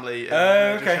Manson family.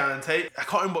 Okay. Shannon Tate. I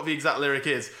can't remember what the exact lyric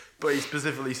is, but he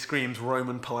specifically screams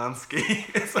Roman Polanski.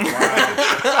 It's like,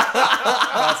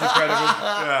 That's incredible.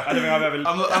 Yeah. I don't think I've ever.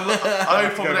 I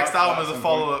hope on the next back to album that as a at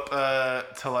follow up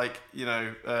to like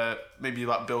maybe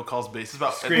like Bill Cosby. It's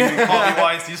about Screaming. Harvey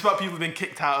Weinstein. It's about people who've been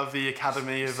kicked out of the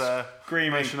Academy of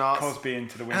Screaming Motion Arts. Cosby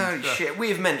into the wind. Oh shit, we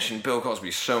have mentioned Bill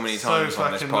Cosby so many So times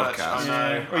on this fucking much, podcast. I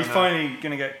know. Well, he's finally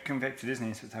going to get convicted, isn't he,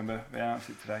 in September? They announced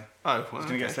it today. Oh, He's going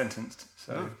to get sentenced.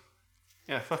 So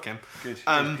yeah, fuck him. good.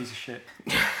 Good piece of shit.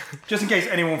 Just in case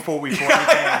anyone thought we thought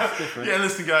anything else different. Yeah,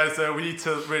 listen, guys. We need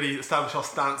to really establish our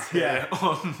stance here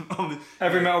on the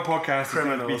Every metal podcast is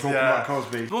going to be criminals. talking about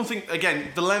Cosby. One thing, again,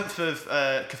 the length of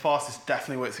Catharsis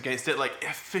definitely works against it. Like,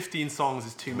 if 15 songs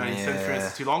is too many, 10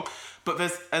 is too long. But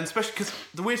and especially because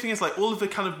the weird thing is, like, all of the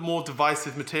kind of more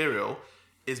divisive material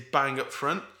is bang up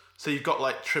front. So you've got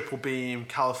like Triple Beam,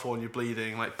 California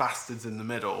Bleeding, like Bastards in the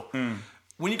middle.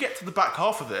 When you get to the back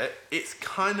half of it, it's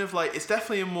kind of like, it's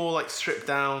definitely a more like stripped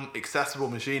down, accessible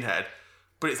Machine Head,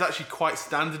 but it's actually quite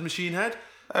standard Machine Head.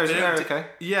 Oh, is it? Okay.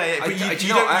 Yeah. But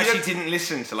I actually didn't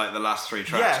listen to like the last 3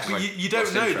 tracks. Yeah, but like, you don't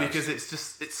lost know interest.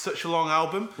 because it's such a long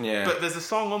album. Yeah. But there's a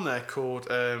song on there called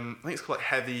I think it's called like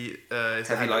Heavy.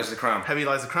 Heavy Lies the Crown. Heavy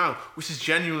Lies the Crown, which is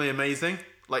genuinely amazing.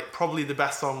 Like probably the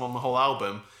best song on the whole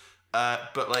album.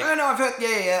 But like. Oh no, I've heard.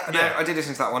 Yeah. I did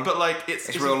listen to that one. But like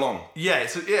it's real long. Yeah,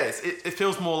 it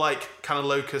feels more like kind of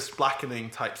Locust Blackening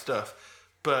type stuff.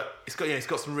 But it's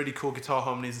got some really cool guitar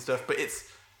harmonies and stuff. But it's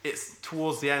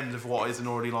towards the end of what is an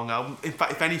already long album. In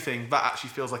fact, if anything, that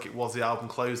actually feels like it was the album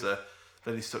closer.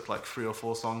 Then he stuck like 3 or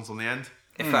 4 songs on the end.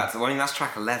 In fact, I mean that's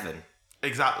track 11.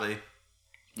 Exactly.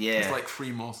 Yeah. It's like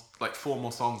 4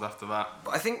 more songs after that.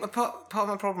 But I think part of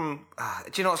my problem.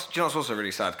 Do you know what's also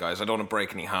really sad, guys? I don't want to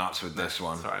break any hearts with this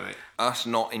one. Sorry, mate. Us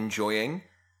not enjoying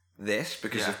this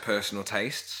because of personal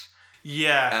tastes.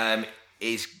 Yeah.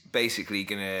 is basically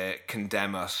gonna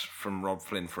condemn us from Rob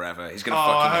Flynn forever. He's gonna I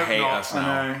fucking hope hate not. us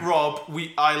now. Rob,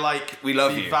 I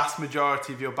love the you. vast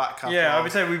majority of your back catalogue. Yeah, I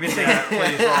would say we've been singing,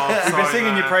 Please, Rob. we've been Sorry, singing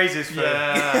man. your praises for.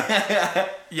 Yeah.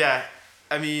 Yeah.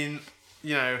 I mean,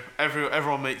 you know,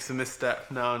 everyone makes a misstep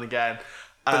now and again.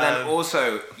 But then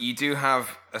also, you do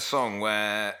have a song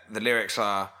where the lyrics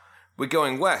are, "We're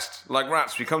going west, like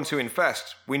rats we come to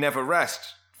infest. We never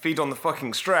rest, feed on the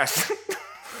fucking stress."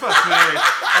 Fuck me.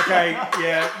 Okay,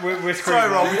 yeah, we're screwed.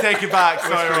 Sorry, Rob, man. we take it back.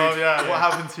 Sorry, screwed. Rob. Yeah. What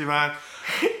happened to you, man?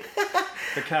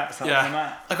 The cat's on Yeah. the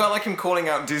mat. I quite like him calling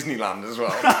out Disneyland as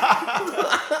well.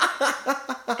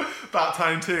 About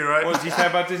time too, right? What did you say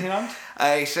about Disneyland?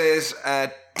 He says,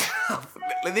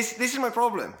 this is my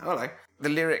problem. Hello. The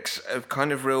lyrics are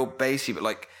kind of real basic, but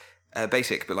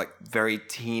like very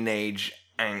teenage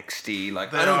angsty.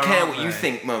 Like, They I don't are, care aren't what you they?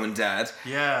 think, Mum and Dad.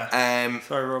 Yeah.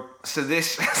 Sorry, Rob. So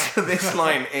this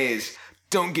line is,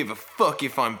 "Don't give a fuck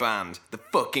if I'm banned. The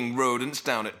fucking rodents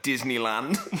down at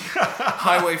Disneyland.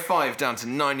 Highway 5 down to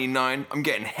 99. I'm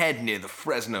getting head near the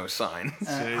Fresno sign."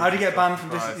 How did you get banned from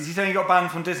Christ. Disney? Is he saying you got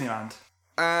banned from Disneyland?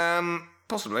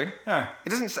 Possibly. No. It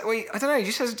doesn't say. Wait, I don't know. He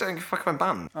just says, "Don't give a fuck if I'm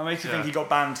banned." That makes you think he got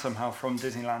banned somehow from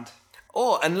Disneyland.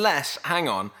 Or unless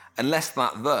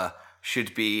that the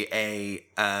should be a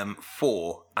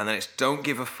for, and then it's "Don't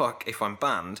give a fuck if I'm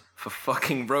banned for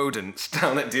fucking rodents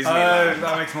down at Oh, Disneyland."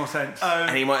 that makes more sense.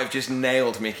 And he might have just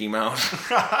nailed Mickey Mouse.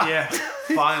 Yeah.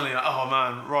 Finally. Oh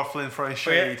man, Rob Flynn throwing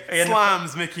shade. He had-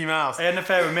 Slams Mickey Mouse. He had an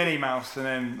affair with Minnie Mouse, and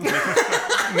then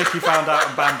Mickey found out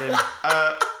and banned him.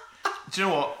 Do you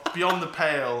know what? Beyond the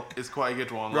Pale is quite a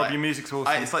good one. Rob, your music's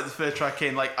awesome. It's like the third track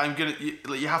in. Like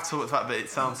you have to talk about the fact that it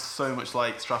sounds so much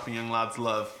like Strapping Young Lads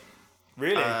Love.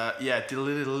 Really? Yeah,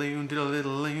 diddle-diddle-loom,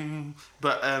 diddle-diddle-loom.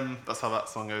 But that's how that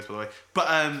song goes, by the way.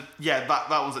 But yeah, that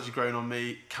one's actually grown on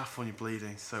me. California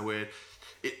Bleeding, so weird.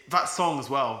 That song as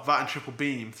well, that and Triple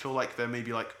Beam, feel like they're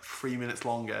maybe like 3 minutes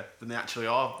longer than they actually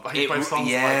are. I think both songs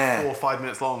are like 4 or 5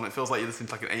 minutes long, and it feels like you're listening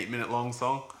to like an 8-minute long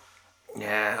song.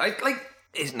 Yeah,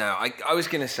 I was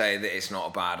gonna say that it's not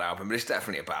a bad album, but it's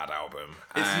definitely a bad album.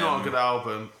 It's not a good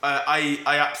album. I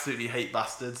absolutely hate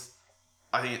Bastards.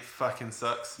 I think it fucking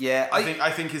sucks. Yeah,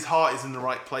 I think his heart is in the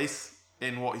right place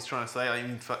in what he's trying to say. I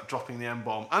mean, dropping the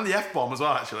M-bomb and the F-bomb as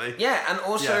well, actually. Yeah, and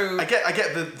also I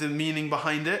get the meaning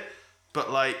behind it, but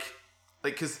like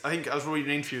because I think I was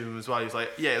reading an interview with him as well. He was like,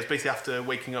 yeah, it was basically after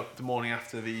waking up the morning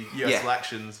after the US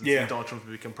elections and seeing Donald Trump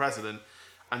become president,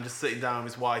 and just sitting down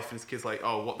with his wife and his kids like,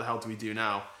 oh, what the hell do we do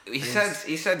now? he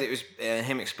said it was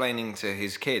him explaining to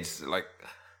his kids like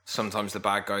sometimes the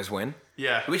bad guys win.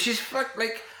 Yeah. Which is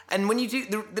like, and when you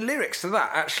do the lyrics to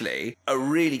that actually are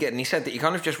really good. And he said that he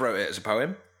kind of just wrote it as a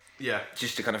poem, Yeah.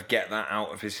 just to kind of get that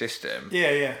out of his system.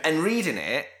 yeah. And reading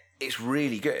it, it's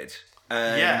really good.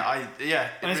 And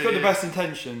it's got the best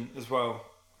intention as well.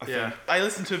 I think. I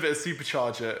listened to a bit of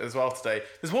Supercharger as well today.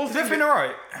 There's one Has thing it been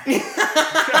alright?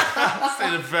 that's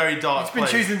in a very dark It's been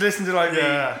place. choosing to listen to like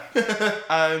Yeah.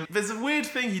 There's a weird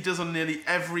thing he does on nearly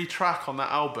every track on that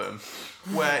album,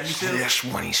 where he does. Yes,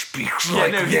 when he speaks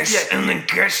like this, and then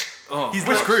gets. Oh, He's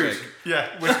we're not- screwed. Yeah,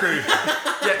 We're screwed.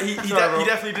 yeah. He Rob.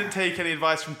 definitely didn't take any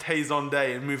advice from Tay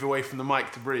Zonday and move away from the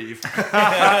mic to breathe.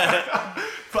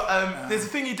 But there's a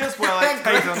thing he does where like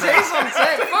Taste on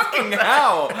set. Fucking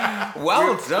hell.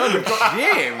 Well done,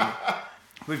 Jim.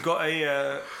 We've got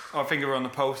our finger on the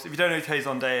pulse. If you don't know who Tay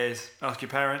Zonday is, ask your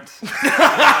parents. Really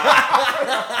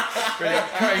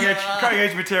cutting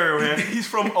edge material here. he's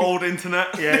from old internet.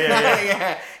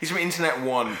 Yeah. He's from Internet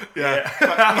One. Yeah.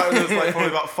 Back there's like probably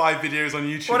about 5 videos on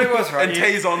YouTube. What it was, right? And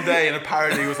Tay Zonday and a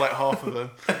parody was like half of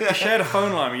them. You shared a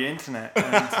phone line with your internet.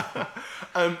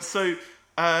 And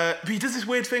But he does this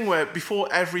weird thing where before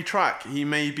every track he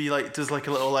maybe like does like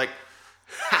a little like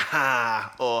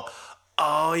ha or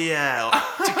oh yeah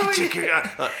or,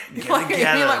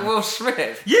 You like Will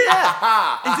Smith.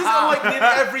 yeah he does it on like nearly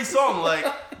every song like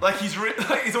he's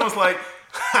he's almost like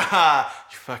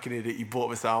you fucking idiot, you bought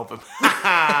this album.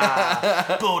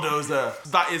 Bulldozer.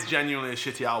 That is genuinely a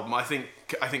shitty album. I think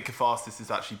Catharsis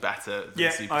is actually better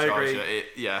than Supercharger. I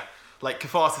agree. Like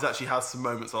Catharsis actually has some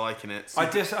moments I like in it. I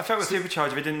felt with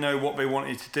Supercharger, they didn't know what they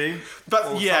wanted to do. But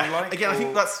or yeah, sound like, again, I or-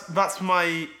 think that's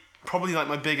my probably like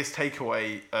my biggest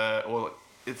takeaway, or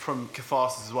like, from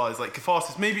Catharsis as well. Is like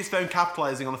Catharsis, maybe it's them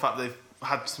capitalizing on the fact that they've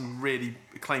had some really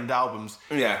acclaimed albums.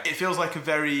 Yeah. It feels like a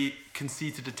very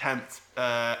conceited attempt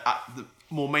at the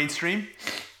more mainstream.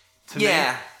 To me.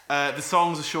 The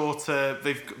songs are shorter.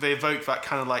 They evoke that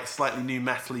kind of like slightly new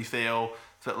metal-y feel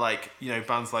that like, you know,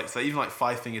 bands like, say, even like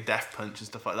Five Finger Death Punch and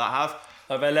stuff like that have.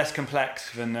 They're less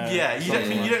complex than. You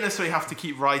don't necessarily have to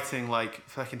keep writing like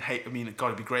fucking hate. I mean, it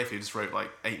it'd be great if you just wrote like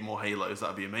 8 more Halos.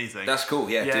 That'd be amazing. That's cool.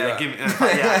 Yeah, do that.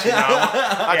 Actually,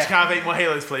 can I have 8 more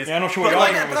Halos, please? Yeah, I'm not sure what But the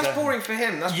argument was that's there. boring for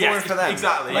him. That's boring for them.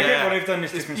 Exactly. I get what they've done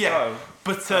this different style.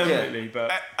 But Absolutely,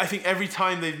 but I think every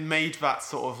time they've made that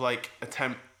sort of like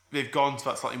attempt, they've gone to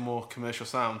that slightly more commercial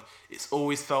sound. It's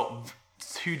always felt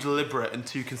too deliberate and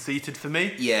too conceited for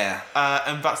me. Yeah.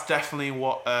 And that's definitely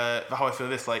what how I feel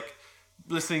this. Like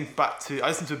listening back to, I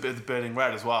listened to a bit of the Burning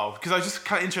Red as well because I was just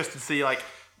kind of interested to see like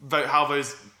how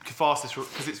those Catharsis,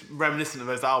 because it's reminiscent of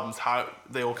those albums, how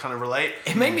they all kind of relate.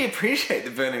 It made me appreciate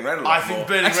the Burning Red a lot I think more.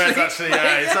 Burning Red's actually,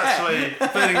 it's actually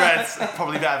Burning Red's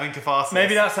probably better than Catharsis.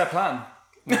 maybe that's their plan.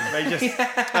 They just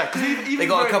They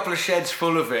got a couple of sheds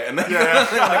full of it, and then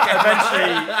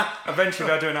eventually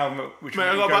they'll do an album which Mate,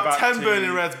 I've will got go about back 10 to,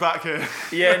 Burning Reds back here.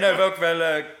 Yeah, no,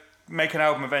 they'll make an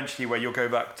album eventually where you'll go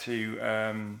back to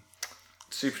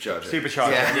Supercharger.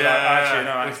 Supercharger. Yeah. Actually,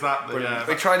 no, exactly. brilliant. Yeah.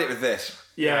 They tried it with this.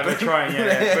 Yeah, we're trying.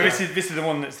 Yeah, but this is the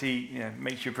one that's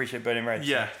makes you appreciate Burning Red.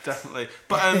 Yeah, definitely.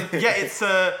 But it's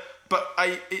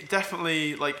it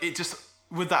definitely like it just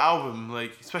with that album,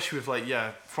 like especially with like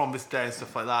From This Day and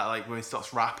stuff like that, like when he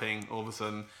starts rapping all of a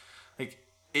sudden, like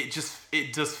it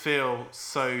does feel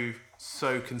so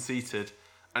conceited,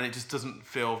 and it just doesn't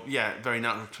feel very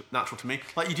natural to me.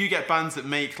 Like you do get bands that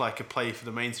make like a play for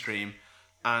the mainstream,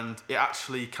 and it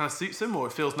actually kind of suits them, or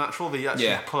it feels natural. They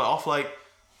actually pull it off. Like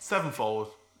Sevenfold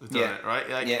has done it, right?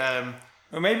 Like,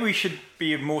 well, maybe we should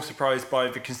be more surprised by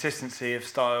the consistency of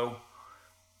style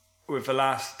with the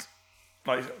last,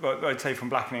 like I'd say, from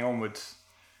Blackening onwards.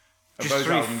 Just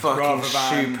 3 fucking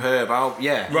superb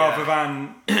albums. Rather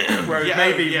than, whereas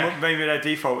maybe their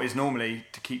default is normally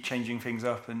to keep changing things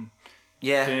up and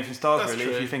doing different styles. That's really,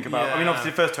 true. if you think about, I mean,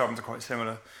 obviously the first 2 albums are quite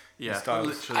similar. Yeah, styles.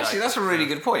 literally. Actually, that's a really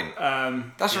good point.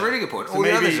 That's a really good point. So All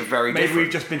the others are very different. Maybe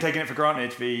we've just been taking it for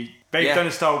granted. They've done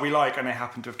a style we like, and they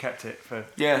happen to have kept it for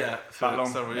for that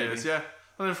long. several years. Yeah,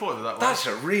 I never thought of it that way. That's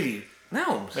a really...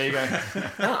 No. There you go.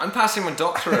 No, I'm passing my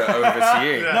doctorate over to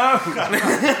you. No!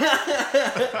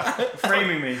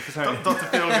 Framing me for something. Dr.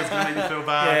 Feelgood's going to make you feel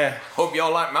bad. Yeah. Hope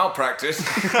y'all like malpractice.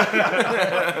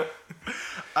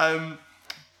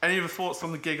 Any other thoughts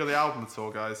on the gig or the album at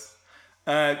all, guys?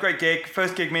 Great gig.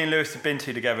 First gig me and Lewis have been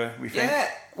to together, we think. Yeah.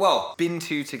 Well, been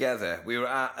to together. We were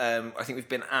at, I think we've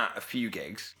been at a few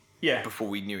gigs Yeah. before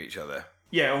we knew each other.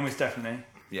 Yeah, almost definitely.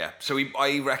 Yeah. So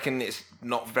I reckon it's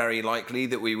not very likely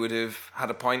that we would have had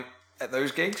a pint at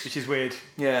those gigs. Which is weird.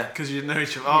 Yeah. Because you didn't know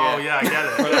each other. Oh, yeah, I get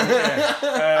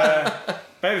it.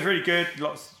 But it was really good.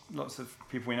 Lots of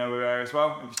people we know were there as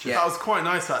well. It was just, That was quite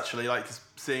nice, actually, like just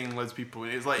seeing loads of people.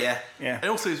 It was like, Yeah. And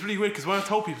also, it's really weird because when I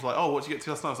told people, like, oh, what did you get to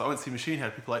last night? I was like, I went to see Machine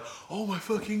Head. People were like, oh my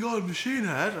fucking god, Machine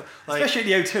Head. Like,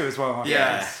 especially at the O2 as well.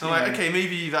 Yeah. So like, okay,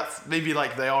 maybe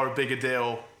like they are a bigger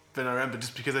deal than I remember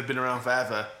just because they've been around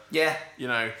forever. Yeah. You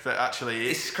know, but actually,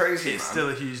 It's crazy, It's man. still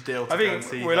a huge deal to I go and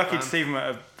think see. we're that lucky to band. see them at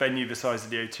a venue the size of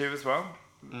the O2 as well.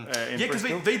 In Yeah, because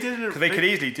Bristol. they did it. Because they could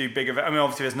easily do bigger. I mean,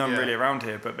 obviously there's none Yeah. really around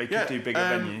here, but they could do bigger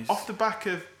venues. Off the back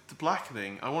of the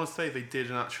Blackening, I want to say they did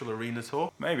an actual arena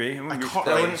tour. Maybe. It wouldn't be- can't-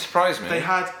 That wouldn't surprise me. They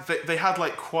had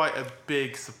like quite a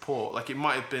big support. Like it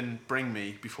might have been Bring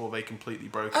Me before they completely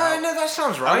broke out. Oh, no, that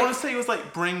sounds I right. want to say it was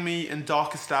like Bring Me and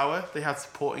Darkest Hour. They had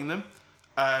supporting them.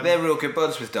 They're real good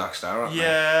buds with Darkstar, aren't they?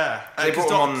 Yeah, They brought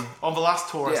them on the last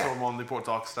tour. I Yeah. saw them on. They brought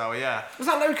Darkest Hour. Yeah, Was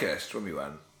that Locust when we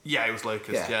went? yeah, it was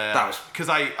Locust. Yeah, Yeah, that was- because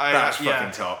that was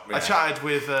fucking top, I yeah. chatted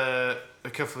with a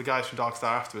couple of the guys from Darkest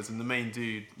Hour afterwards, and the main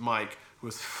dude, Mike,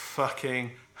 was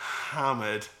fucking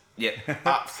hammered. Yeah.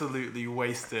 Absolutely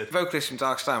wasted. Vocalists from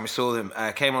Darkstar, we saw them,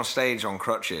 came on stage on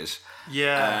crutches.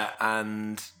 Yeah.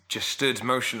 And just stood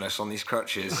motionless on these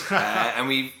crutches. And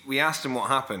we asked him what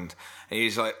happened. And he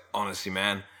was like, honestly,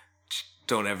 man, just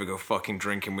don't ever go fucking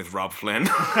drinking with Rob Flynn.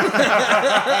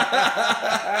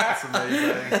 That's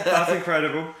amazing. That's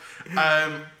incredible.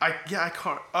 I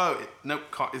can't. Oh, nope.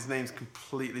 His name's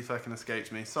completely fucking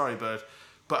escaped me. Sorry, Bird.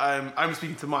 But I was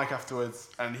speaking to Mike afterwards,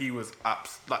 and he was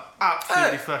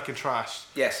absolutely fucking trashed.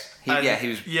 Yes. He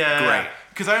was Yeah, great.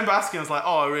 because I remember asking, I was like,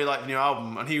 "Oh, I really like the new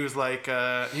album," and he was like,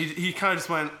 he kind of just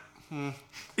went.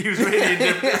 He was really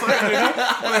indifferent. It's like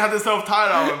when they had the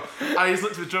self-titled album, and he just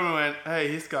looked at the drummer and went, "Hey,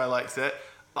 this guy likes it."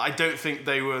 But I don't think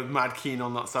they were mad keen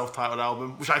on that self-titled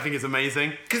album, which I think is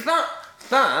amazing. Because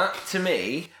that, to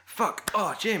me,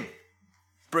 Jim,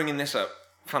 bringing this up,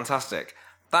 fantastic.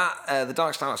 That, the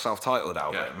Darkstar self-titled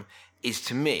album is,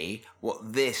 to me,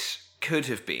 what this could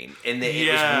have been. In that it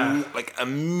was like a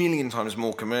million times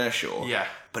more commercial. Yeah.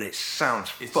 But it sounds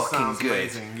It fucking sounds good.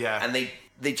 amazing, yeah. And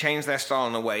they changed their style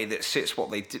in a way that sits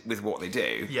what they with what they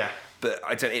do. Yeah. But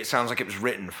it sounds like it was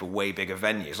written for way bigger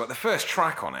venues. Like the first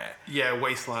track on it. Yeah,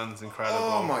 Wasteland's incredible.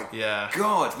 Oh my yeah.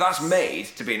 god, that's made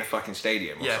to be in a fucking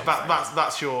stadium. Or Yeah, something.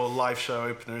 that's your live show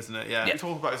opener, isn't it? Yeah. Yeah. We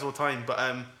talk about this all the time, but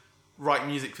write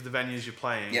music for the venues you're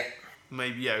playing. Yeah.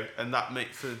 Maybe and that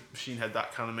makes for Machine Head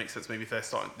that kind of makes sense. Maybe if they're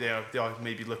starting, they are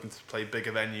maybe looking to play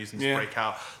bigger venues and to break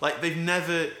out. Like they've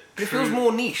never. But it feels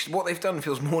more niche. What they've done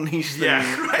feels more niche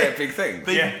than right. their big thing.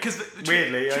 Because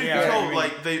Weirdly, truth be yeah, told, I mean-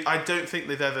 like I don't think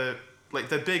they've ever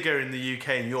they're bigger in the UK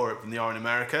and Europe than they are in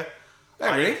America.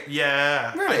 Oh, really?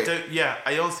 Yeah. Really?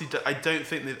 I honestly I don't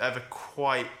think they've ever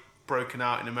quite broken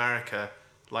out in America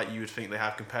like you would think they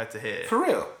have compared to here. For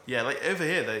real? Yeah, like over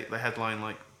here they headline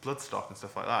like Bloodstock and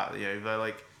stuff like that. You know, they're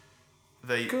like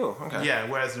they. Cool, okay. Yeah,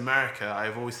 whereas in America,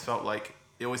 I've always felt like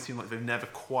it always seemed like they've never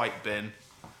quite been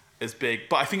as big.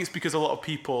 But I think it's because a lot of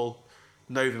people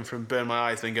know them from Burn My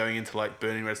Eyes, then going into like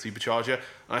Burning Red Supercharger. And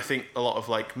I think a lot of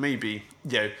like maybe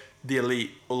the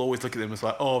elite will always look at them as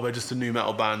like, oh, they're just a new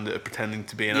metal band that are pretending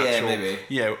to be an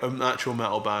an actual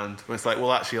metal band. When it's like,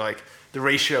 well, actually, like the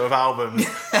ratio of albums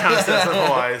kind of says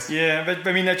otherwise. Yeah, but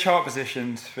I mean, their chart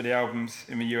positions for the albums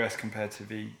in the US compared to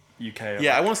the UK.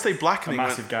 Yeah, I want to say Blackening. A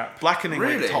massive gap. Blackening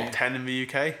Really? went top 10 in the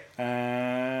UK.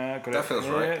 Got That feels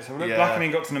right. So Yeah.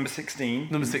 Blackening got to number 16.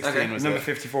 Number 16 Okay. was Number it.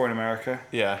 54 in America.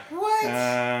 Yeah. What?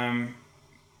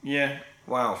 Yeah,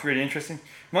 Wow. it's really interesting.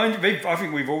 I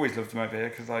think we've always loved them over here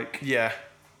because, like, Yeah.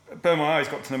 Burn My Eyes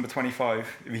got to number 25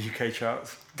 in the UK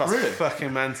charts. That's Really?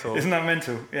 fucking mental. Isn't that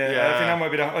mental? Yeah, I Yeah. think that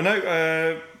might be I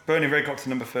know Burning Red got to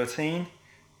number 13.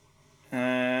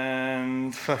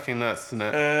 And fucking nuts, isn't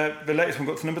it? the latest one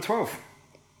got to number 12.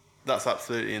 That's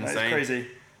absolutely That is insane. crazy.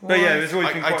 But yeah, there's always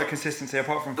been I quite a don't- consistency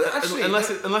apart from... But actually, Unless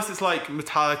it's like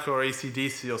Metallica or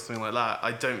AC/DC or something like that,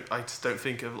 I just don't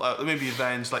think of like maybe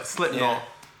Avenged, like Slipknot.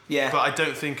 Yeah. But I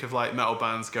don't think of like metal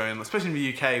bands going, especially in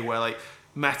the UK where like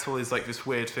metal is like this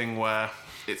weird thing where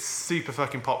it's super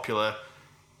fucking popular.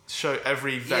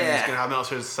 Every venue's gonna have metal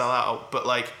shows to sell out, but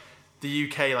like the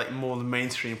UK, like more the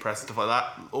mainstream press and stuff like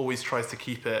that, always tries to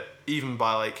keep it, even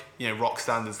by like rock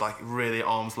standards, like really at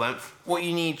arm's length. What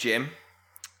you need, Jim,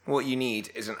 what you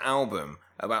need is an album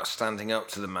about standing up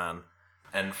to the man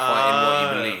and fighting what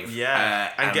you believe.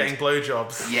 Yeah, and getting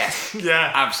blowjobs. Yes.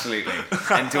 Yeah. Absolutely.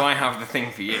 And do I have the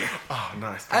thing for you? Oh,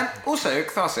 nice. Also,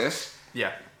 Catharsis,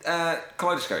 Yeah,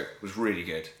 Kaleidoscope was really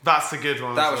good. that's a good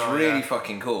one. That as was well, really yeah.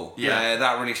 fucking cool. Yeah.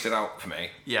 That really stood out for me.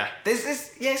 Yeah.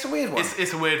 It's a weird one.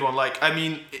 It's a weird one. Like, I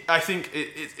mean, I think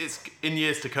it's in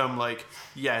years to come. Like,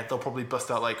 yeah, they'll probably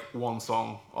bust out like one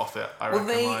song off it. I reckon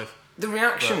live. the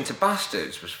reaction to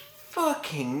Bastards was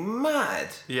fucking mad.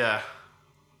 Yeah.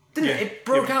 Didn't it? It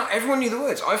broke out. Everyone knew the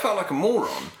words. I felt like a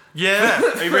moron. Yeah.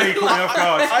 They really caught me off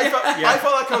guard. I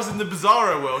felt like I was in the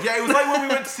Bizarro world. Yeah, it was like when we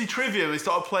went to see Trivia, we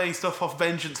started playing stuff off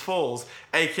Vengeance Falls,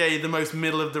 aka the most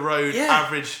middle of the road, Yeah.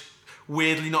 average,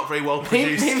 weirdly not very well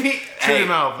produced Maybe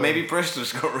album. maybe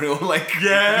Bristol's got real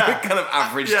Yeah. kind of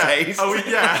average Yeah. taste. Oh,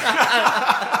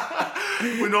 yeah.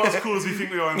 We're not as cool as we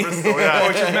think we are in Bristol. Yeah.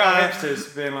 Or just metal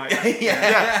hipsters being like...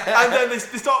 Yeah, and then they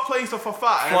start playing stuff off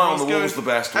that. And Fly on everyone's the Wall's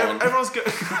the best one. Everyone's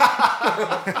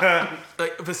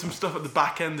like, there's some stuff at the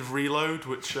back end of Reload,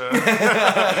 which. But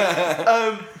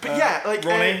yeah, like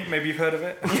Ronnie, maybe you've heard of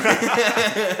it.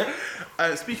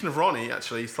 speaking of Ronnie,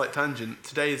 actually, slight tangent.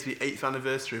 Today is the 8th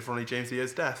anniversary of Ronnie James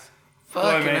Dio's death.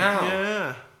 Fucking Blimey.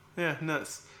 hell. Yeah,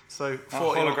 nuts. So That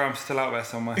 40 hologram's still out there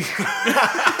somewhere.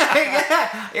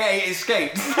 Yeah, he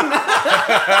escaped. We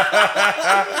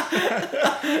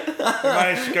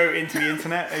managed to go into the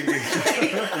internet,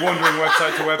 wandering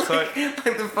website to website.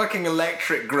 Like the fucking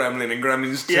electric gremlin in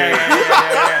Gremlins 2. Yeah.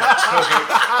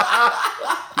 Perfect.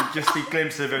 You just see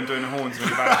glimpses of him doing horns when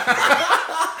he vanishes.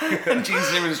 And Gene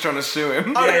Simmons trying to sue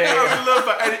him. I would love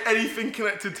that anything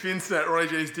connected to the internet, Ronnie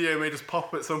James Dio may just pop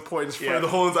up at some point and just throw the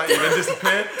horns at you and then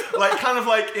disappear. Like kind of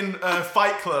like in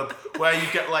Fight Club where you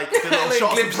get like the little Like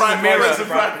shots of glimpses Brad of mirrors Pitt. of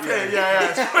Brad Pitt. Yeah.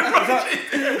 Is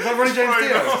that Ronnie James Dio?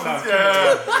 No.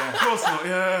 Yeah. Of course not.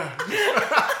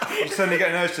 Yeah. You suddenly get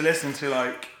an urge to listen to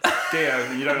like Dio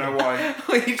and you don't know why.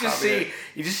 you just see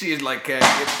his like.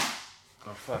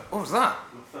 Oh fuck. What was that?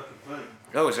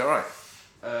 Oh, is that right?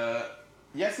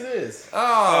 Yes, it is.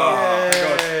 Oh,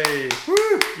 Yay.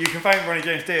 You can thank Ronnie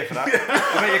James Dio for that.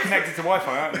 I bet you're connected to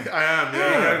Wi-Fi, aren't you? I am. There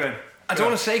you Yeah. go then. I don't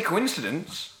want to say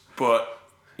coincidence, but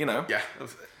you know, Yeah.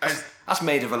 that's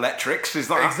made of electrics. Is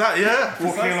that? Exactly. Yeah.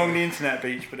 Walking along the internet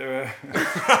beach, but there were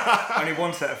only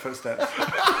one set of footsteps.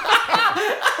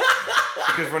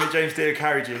 Because Ronnie James Dio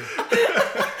carried you.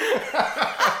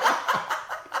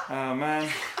 Oh man.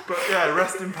 But yeah,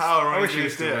 rest in power, Ryan wish he James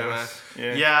was still Dio, with man. us.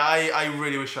 Yeah. Yeah, I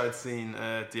really wish I'd seen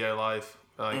Dio live.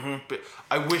 But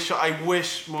I wish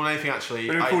more than anything actually.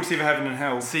 But we're cool to see the Heaven and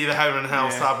Hell. See the Heaven and Hell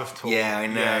Sabbath tour. Yeah, I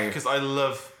know. Because I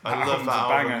love that album's a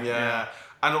album. banger, Yeah.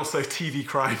 And also TV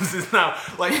Crimes is now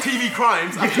TV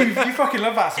Crimes. You fucking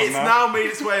love that song. It's now made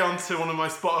its way onto one of my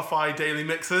Spotify daily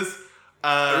mixes.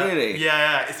 Really?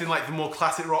 Yeah. It's in like the more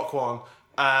classic rock one,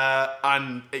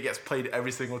 and it gets played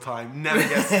every single time. Never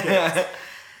gets skipped.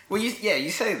 Well, you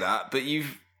say that, but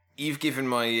you've given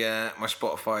my my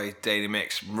Spotify daily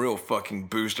mix real fucking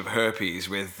boost of herpes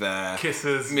with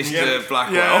Kisses, Mr.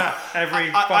 Blackwell. Yeah. Every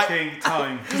fucking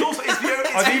time. Because also it's the only.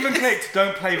 I've even clicked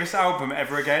 "Don't play this album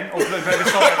ever again" or "Don't play this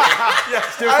song ever again." Yeah,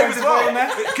 Still I finds as its way well. in there.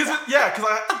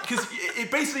 Because it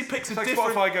basically picks a Like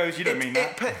different. Spotify goes, you don't mean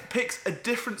that. It picks a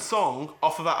different song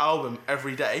off of that album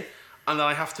every day, and then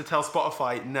I have to tell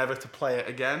Spotify never to play it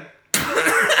again.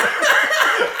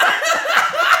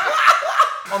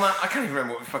 On that, I can't even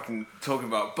remember what we're fucking talking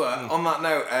about. But on that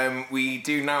note, we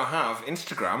do now have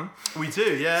Instagram. We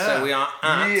do, yeah. So we are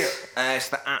at it's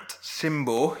the @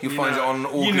 symbol. You'll find it on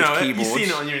all you good know it. keyboards. You've seen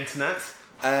it on your internet.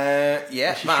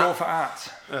 Yeah, She's that. short for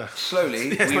at.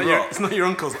 Slowly, Yeah, we rock. it's not your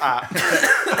uncle's app.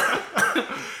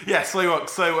 Yeah, slowly rock.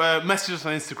 So message us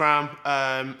on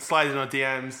Instagram, slide in our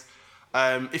DMs.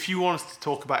 If you want us to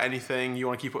talk about anything, you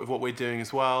want to keep up with what we're doing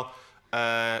as well,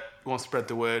 want to spread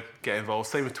the word, get involved.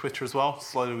 Same with Twitter as well.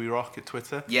 Slowly We Rock at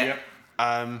Twitter. Yeah.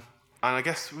 And I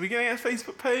guess we're going to get a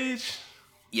Facebook page.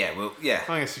 Yeah, well, yeah.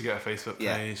 I guess you get a Facebook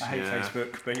Yeah. page. I hate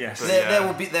Facebook, but yes.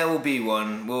 There will be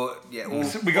one. Well, yeah.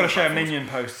 We got to share Minion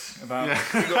posts about.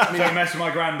 We got Minion mess with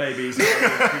my grandbabies.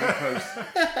 People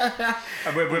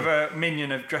post. with a Minion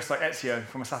dressed like Ezio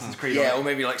from Assassin's Creed. Yeah, or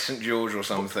maybe like St. George or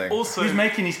something. Also, Who's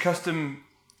making these custom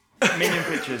Minion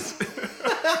pictures?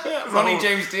 Ronnie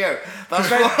James Dio. That's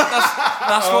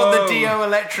what the Dio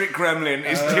Electric Gremlin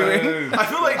is doing. I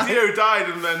feel like Dio died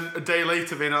and then a day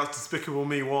later they announced Despicable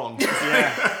Me 1.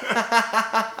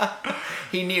 Yeah.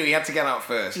 He knew he had to get out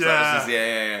first. Yeah.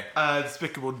 That was his,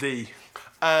 Despicable D.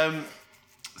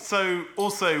 So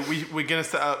also we're going to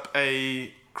set up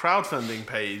a crowdfunding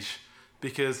page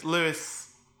because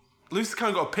Lewis has kind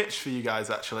of got a pitch for you guys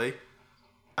actually.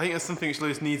 I think there's something which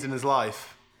Lewis needs in his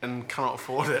life and cannot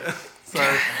afford it. So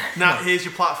now here's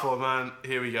your platform, man.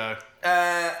 Here we go.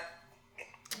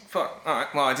 Fuck. All right.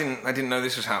 Well, I didn't know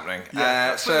this was happening.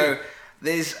 Yeah, so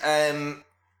there's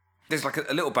like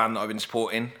a little band that I've been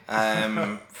supporting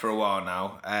for a while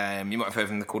now. You might have heard of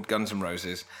them. They're called Guns N'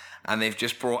 Roses, and they've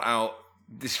just brought out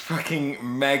this fucking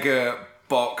mega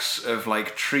box of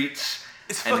like treats.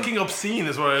 It's fucking obscene,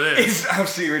 is what it is. It's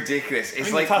absolutely ridiculous.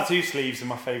 It's like the tattoo sleeves are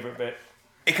my favourite bit.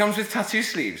 It comes with tattoo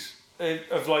sleeves.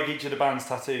 Of like each of the band's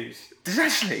tattoos. Does it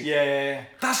actually? Yeah.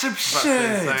 That's That's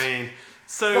absurd. insane.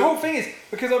 So The whole thing is,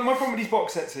 because my problem with these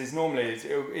box sets is normally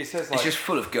it says like It's just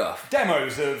full of guff.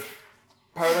 demos of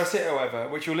Paradise City or whatever,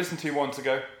 which you'll listen to once and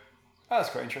go, oh, that's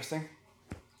quite interesting.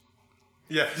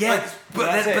 yeah, Yeah, like,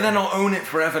 but then I'll own it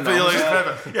forever now. Feel like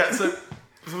forever. Yeah, so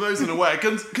for those unaware,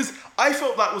 because I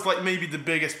thought that was like maybe the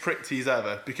biggest prick tease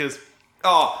ever because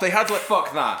Oh, they had like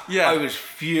fuck that. Yeah. I was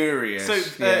furious.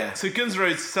 so Guns N'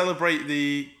 Roses celebrate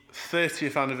the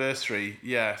 30th anniversary.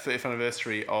 Yeah, 30th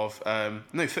anniversary of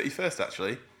 31st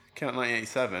actually. Came out in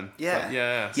 1987.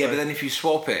 yeah. So, But then if you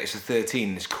swap it, it's a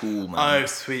 13. It's cool, man. oh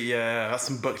sweet, yeah, that's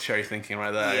some buck cherry thinking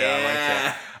right there.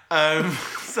 Yeah, I like it.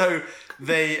 So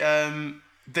they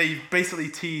basically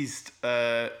teased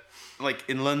like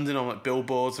in London on like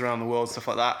billboards around the world, stuff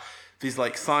like that. These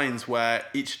like signs where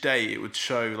each day it would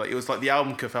show like it was like the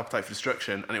album cover for Appetite for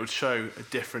Destruction, and it would show a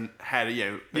different head. You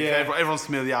know, like, everyone's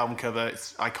familiar with the album cover;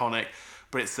 it's iconic,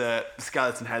 but it's the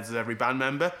skeleton heads of every band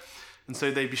member, and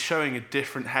so they'd be showing a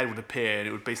different head would appear, and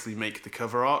it would basically make the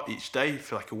cover art each day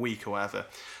for like a week or whatever.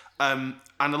 And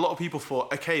a lot of people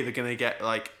thought, okay, they're gonna get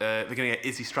like they're gonna get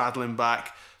Izzy Stradlin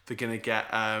back. They're gonna get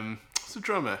what's the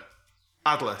drummer?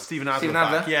 Stephen Adler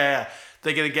back. Yeah.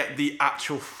 They're going to get the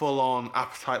actual full-on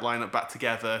Appetite lineup back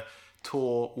together,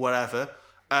 tour, whatever.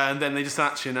 And then they just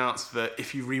actually announced that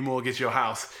if you remortgage your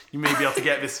house, you may be able to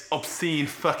get this obscene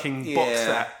fucking box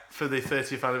set for the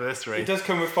 30th anniversary. It does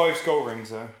come with 5 skull rings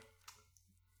though.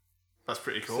 That's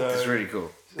pretty cool. So- It's really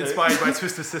cool. Inspired by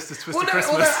Twisted Sister's Twisted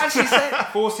Christmas. Well, no, actually,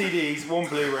 4 CDs, 1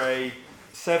 Blu-ray,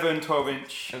 7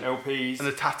 12-inch LPs, And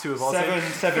a tattoo of Ozzy.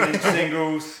 7 7-inch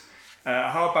singles, a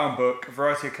hardbound book, a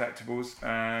variety of collectibles,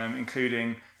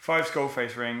 including 5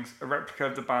 Skullface rings, a replica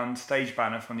of the band's stage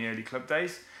banner from the early club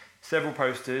days, several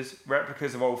posters,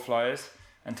 replicas of old flyers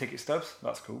and ticket stubs,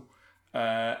 that's cool,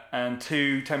 and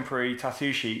 2 temporary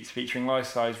tattoo sheets featuring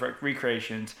life-size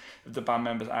recreations of the band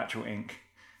members' actual ink.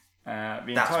 The That's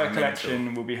entire mental.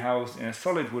 collection will be housed in a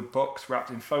solid wood box wrapped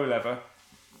in faux leather.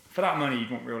 For that money,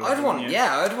 you'd want real leather. I'd want wouldn't you?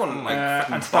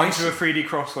 like And stamped to a 3D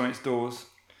cross on its doors.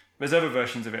 There's other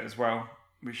versions of it as well,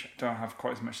 which don't have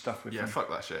quite as much stuff with Yeah, them. fuck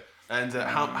that shit. And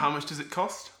how much does it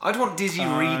cost? I'd want Dizzy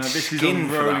Reed This is skin on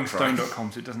for that price.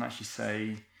 rollingstone.com, so it doesn't actually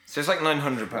say. So it's like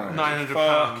 £900. £900.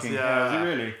 Fucking Yeah. hell, is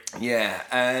it really? Yeah.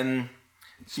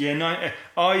 Yeah,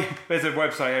 there's a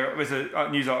website here, there's a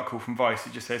news article from Vice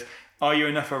that just says, "Are you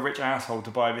enough of a rich asshole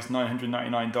to buy this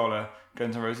 $999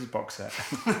 Guns N' Roses box set?"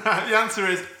 The answer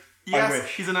is yes.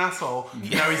 wish. He's an asshole.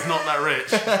 No, he's not that rich.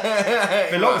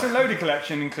 The Locked and Loaded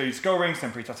collection includes skull rings,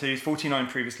 temporary tattoos, 49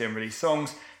 previously unreleased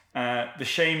songs. The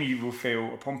shame you will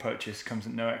feel upon purchase comes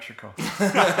at no extra cost.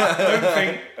 Don't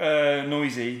think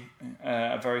Noisy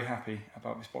are very happy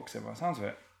about this box set by the sounds of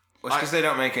it. Well, it's because they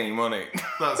don't make any money.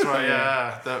 That's right.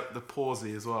 Yeah, the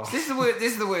pawsy as well. This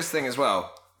is the worst thing as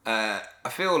well. I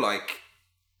feel like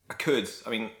I could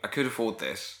afford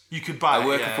this. You could buy. I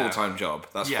work it, a full-time job.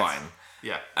 That's Yes. fine.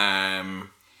 Yeah.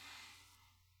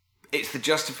 It's the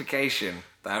justification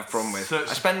that I have a problem with. Such-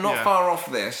 I spent not yeah. far off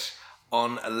this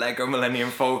on a Lego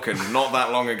Millennium Falcon not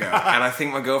that long ago, and I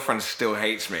think my girlfriend still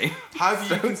hates me. Have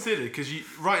you considered, because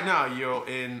right now you're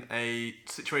in a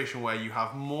situation where you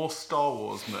have more Star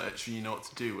Wars merch than you know what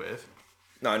to do with,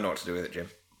 No, I know what to do with it, Jim.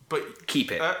 but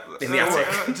Keep it in the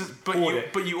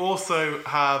attic. but you also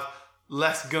have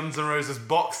less Guns N' Roses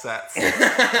box sets than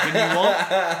you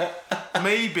want.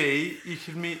 Maybe you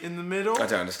could meet in the middle. I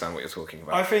don't understand what you're talking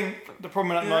about. I think the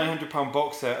problem with that £900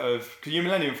 box set of, because your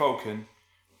Millennium Falcon,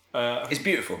 It's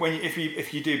beautiful.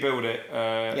 if you do build it,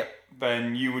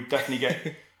 then you would definitely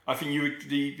get. I think you would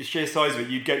the sheer size of it,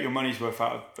 you'd get your money's worth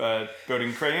out of building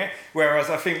and creating it. Whereas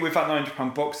I think with that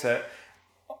 £900 box set,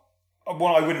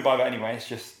 one, I wouldn't buy that anyway. It's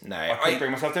just No, I couldn't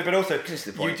bring myself to. But also, This is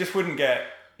the you point. just wouldn't get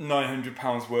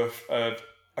 £900 worth of.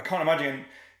 I can't imagine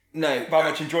No, that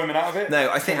much enjoyment out of it.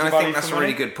 No, I think Terms of value that's for a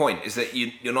really money. good point. Is that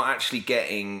you're not actually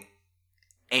getting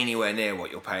anywhere near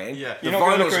what you're paying. Yeah. You're the not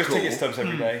going to vinyls look are at cool, ticket stubs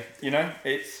every day. You know,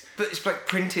 it's. but it's like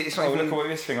printed. It's not Oh, even. look at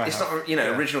this thing I It's have. not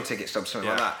original ticket stubs, something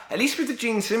like Yeah. that. At least with the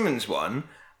Gene Simmons one,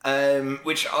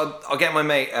 which I'll get my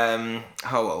mate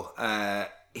Howell.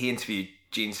 He interviewed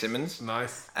Gene Simmons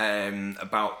Nice.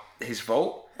 about his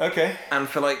vault, Okay. and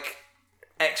for like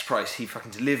X price, he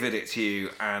fucking delivered it to you,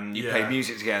 and you Yeah. played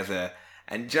music together.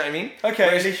 And do you know what I mean? Okay,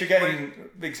 Whereas- at least you're getting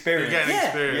the experience. You're getting Yeah.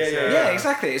 experience. Yeah. Yeah,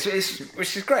 exactly. It's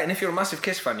which is great. And if you're a massive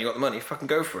Kiss fan, you got the money. Fucking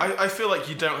go for it. I feel like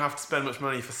you don't have to spend much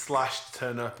money for Slash to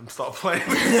turn up and start playing.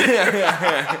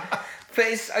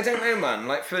 But I don't know, man.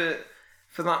 Like for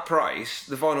that price,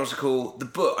 the vinyls are cool. The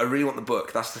book, I really want the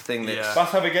book. That's the thing that's. Yeah.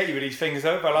 That's how they get you with these things,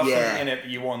 though. They'll have Yeah. something in it that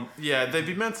you want. Yeah, they'd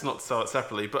be meant to not sell it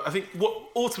separately, but I think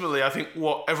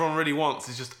what everyone really wants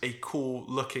is just a cool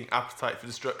looking Appetite for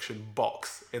Destruction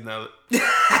box in there.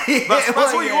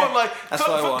 That's what you want. Like, That's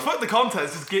what I want. fuck the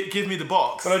contents. Just give me the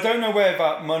box. But I don't know where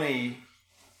that money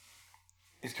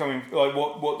is coming. Like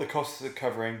what the costs are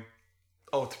covering.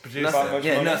 Oh, to produce That Nothing. much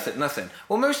Yeah, money? nothing.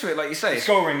 Well, most of it, like you say,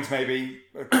 Skull rings maybe.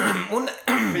 But well,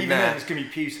 even nah. then, it's gonna be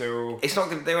pewter or. It's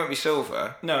not. They won't be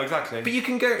silver. No, exactly. But you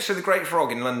can go. So the Great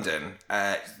Frog in London,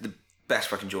 the best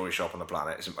fucking jewelry shop on the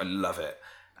planet. I love it.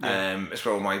 It's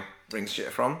where all my rings shit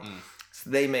are from. So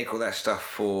they make all their stuff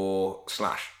for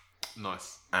Slash.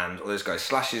 Nice. And all those guys.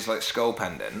 Slash is like skull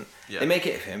pendant. Yeah. They make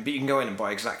it for him, but you can go in and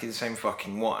buy exactly the same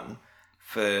fucking one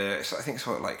for. I think it's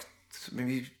what, like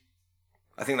maybe.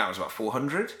 I think that was about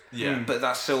 400. Yeah. But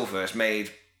that's silver. It's made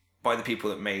by the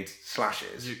people that made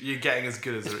Slashes. You're getting as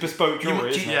good as it's it. bespoke jewelry,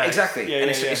 isn't it? Yeah. Exactly. Yeah,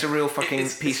 and yeah, it's a real fucking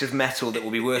It's- piece of metal that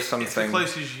will be worth It's something. the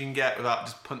closest you can get without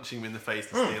just punching him in the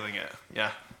face and stealing it.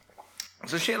 Yeah.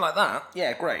 So shit like that,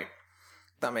 yeah, great.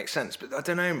 That makes sense. But I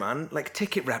don't know, man. Like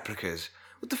ticket replicas.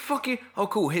 What the fuck? Oh,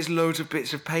 cool. Here's loads of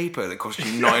bits of paper that cost you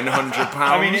 £900.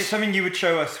 I mean, it's something you would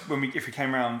show us if we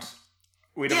came round.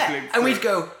 We'd have yeah, looked and through- we'd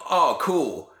go, oh,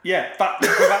 cool. Yeah,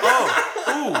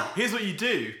 Oh, here's what you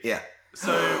do. Yeah,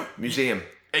 So museum.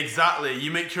 exactly,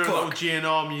 you make your own little Fuck.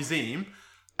 GNR museum,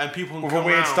 and people can with come a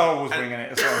weird round Star Wars and- ring in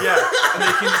it as well. Yeah, and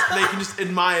they can just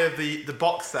admire the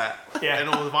box set Yeah. and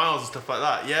all the vinyls and stuff like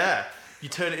that. Yeah, you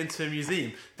turn it into a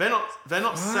museum. They're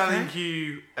not selling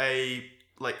you a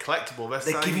like collectible. They're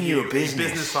selling giving you a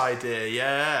business. idea.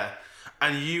 Yeah,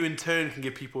 and you in turn can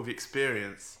give people the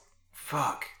experience.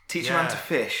 Fuck. Teach a Yeah. man to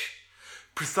fish.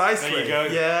 Precisely. There you go.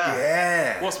 Yeah.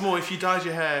 Yeah. What's more, if you dyed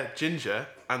your hair ginger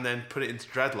and then put it into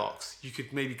dreadlocks, you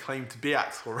could maybe claim to be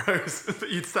Axl Rose. That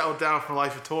you'd settled down from a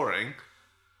life of touring.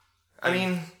 I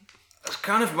mean, that's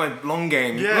kind of my long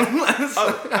game. Yeah.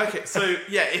 Oh, okay. So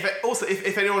yeah.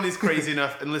 If anyone is crazy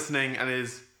enough and listening and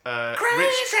is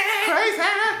Crazy.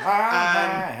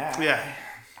 yeah.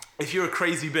 if you're a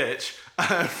crazy bitch,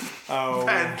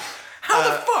 then How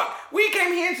the fuck? We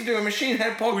came here to do a Machine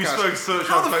Head podcast. We spoke so much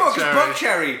How about the fuck is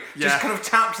Buckcherry. Buckcherry just kind of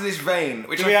tapped this vein?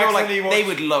 Which Did I we feel like accidentally they watch-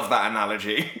 would love that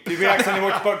analogy. Did we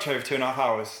accidentally watch Buckcherry for 2.5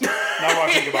 hours? Now what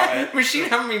I think about it. Machine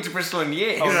haven't been to Bristol in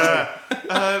years.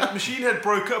 Machine Head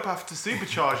broke up after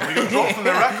Supercharge and they got dropped from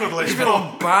their record label. He's been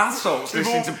on bath salts We've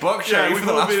listening to all- Buckcherry for we've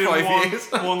the all last been 5 in years.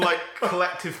 one like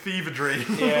collective fever dream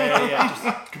Yeah.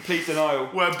 Just complete denial.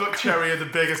 where Buckcherry are the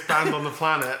biggest band on the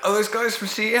planet. Oh, those guys from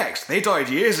CEX, they died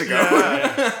years ago.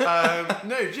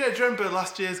 No, do you remember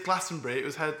last year's Glastonbury? It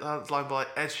was headlined by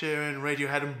Ed Sheeran,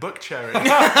 Radiohead, and Buckcherry.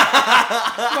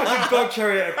 Imagine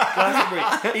Buckcherry at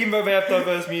Glastonbury. Even though they have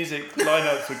diverse music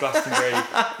lineups with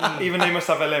Glastonbury, even they must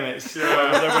have their limits.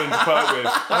 What they're willing to put up with.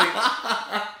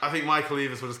 I think Michael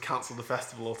Eavis will just cancel the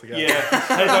festival altogether. Yeah,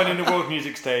 headlining the world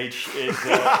music stage is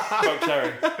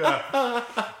Buckcherry.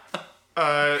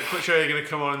 Buckcherry are going to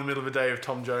come on in the middle of the day with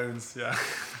Tom Jones. Yeah.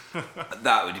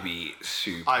 That would be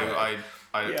super.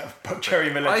 Yeah,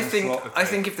 Buckcherry Millennium I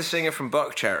think if the singer from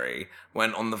Buckcherry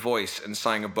went on The Voice and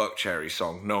sang a Buckcherry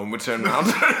song, no one would turn around.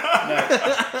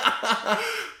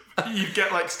 You'd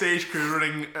get like stage crew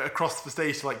running across the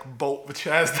stage to like bolt the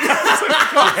chairs down.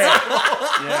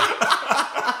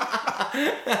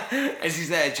 As he's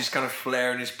there, just kind of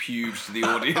flaring his pubes to the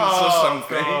audience or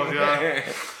something. God,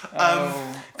 yeah.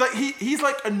 Like he's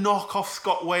like a knockoff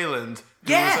Scott Weiland.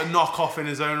 Who Yeah. was a knockoff in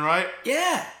his own right.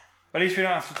 Yeah. At least we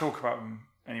don't have to talk about them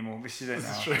anymore. This is it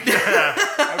now. True.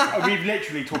 Yeah. We've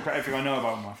literally talked about everything I know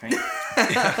about them, I think.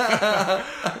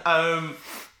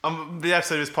 The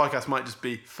episode of this podcast might just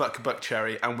be fuck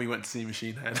Buckcherry and we went to see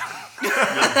Machine Head.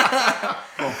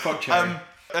 Well, Buckcherry.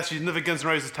 Actually, another Guns N'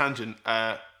 Roses tangent.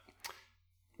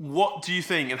 What do you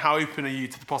think, and how open are you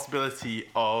to the possibility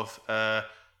of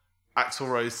Axl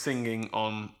Rose singing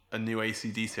on a new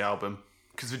AC/DC album?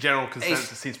 Because the general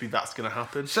consensus seems to be that's going to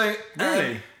happen. So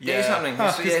Really? it is happening.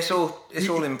 It's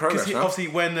all in progress now. Obviously,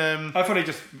 when I thought he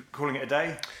just calling it a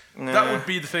day. that would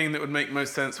be the thing that would make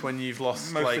most sense when you've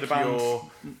lost Most like of the bands.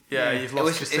 you've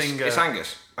lost your singer. It's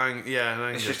Angus. And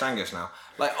Angus. It's just Angus now.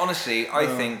 Like honestly, I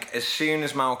think as soon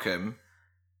as Malcolm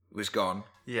was gone,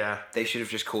 yeah. they should have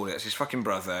just called it. It's his fucking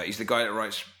brother. He's the guy that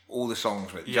writes all the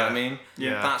songs with. Do you know what I mean?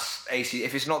 Yeah. That's AC.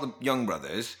 If it's not the Young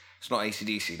Brothers, it's not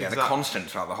AC/DC. They're the Exactly. constant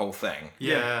throughout the whole thing.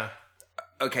 Yeah.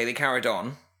 Okay, they carried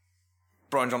on.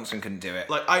 Brian Johnson couldn't do it.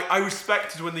 Like I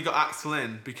respected when they got Axl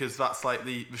in because that's like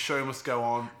the show must go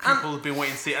on. People have been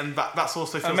waiting to see it, and that's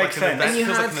also feels like makes an sense. event. And you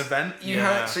Feels had- like an event. You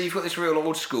had, so you've got this real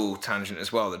old school tangent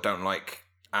as well that don't like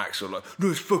Axl. Like, no,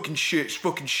 it's fucking shit.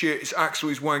 It's Axl.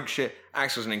 He's wank shit.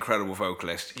 Axl's an incredible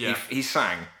vocalist. Yeah. He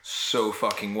sang so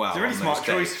fucking well. It's a really on smart those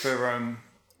choice days. for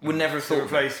Would never have to thought.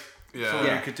 replace. Yeah. Someone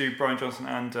Yeah. who could do Brian Johnson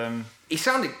and He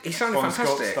sounded Bon Scott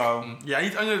fantastic. style. Yeah,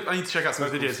 I need to check out some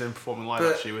videos of him performing live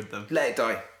But actually with them. Let It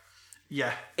Die.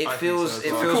 Yeah, It I think feels- so as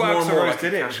it well. feels- Cool, more and Axl more Rose like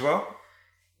did a it as well.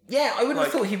 Yeah, I wouldn't Like-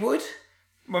 have thought he would.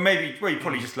 Well, maybe. Well, he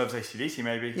probably just loves AC/DC.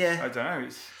 Maybe. Yeah. I don't know.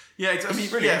 It's Yeah, I mean,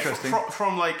 really interesting.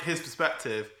 From like his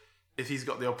perspective, if he's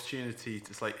got the opportunity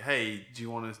to like, hey, do you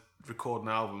want to record an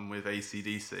album with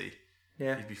AC/DC?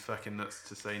 Yeah. He'd be fucking nuts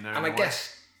to say no. And I no way.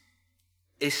 guess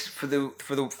it's for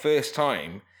the first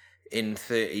time in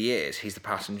 30 years he's the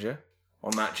passenger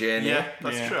on that journey. yeah,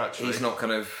 that's Yeah. true. Actually, He's not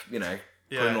kind of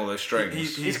pulling all those strings.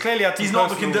 He's clearly had some he's not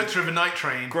the personal conductor of a night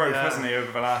train. growth, yeah. hasn't he,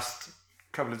 over the last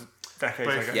couple of decades?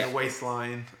 I Both guess. in the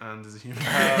waistline and as a human.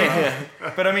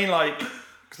 But I mean, like,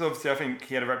 because obviously I think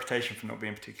he had a reputation for not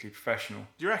being particularly professional.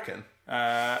 Do you reckon?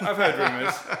 I've heard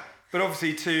rumours, but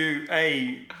obviously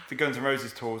the Guns N'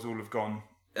 Roses tours all have gone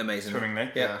Amazing.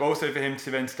 swimmingly. Yeah. But also for him to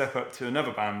then step up to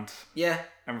another band Yeah.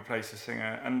 and replace a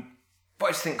singer, and But I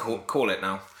just think call it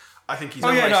now. I think he's. oh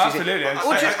yeah, no, almost- absolutely.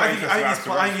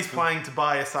 I think he's planning to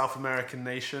buy a South American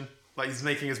nation. Like he's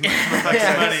making as much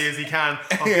money as he can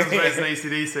on Guns N' Roses and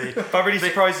AC/DC. That really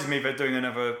surprises me. They're doing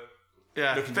another.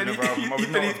 Yeah, Looking to another album. I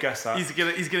would not have guessed that. He's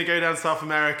gonna go down to South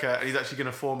America and he's actually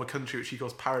gonna form a country which he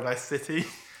calls Paradise City.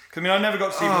 Because I mean, I never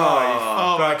got to see them live.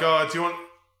 Oh my god! Do you want?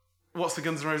 What's the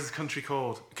Guns N' Roses country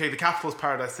called? Okay, the capital's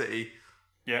Paradise City.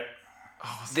 Yeah.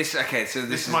 This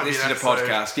this might be is an a episode.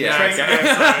 podcast. Yeah, Yeah. it's an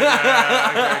episode.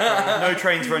 Yeah, No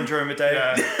trains run during the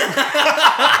day.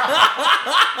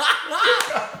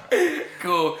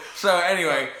 Cool. So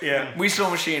anyway, Yeah. we saw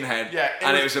Machine Head. Yeah,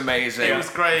 and it was amazing. It was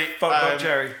great. Fuck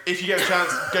Buckcherry. If you get a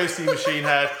chance, go see Machine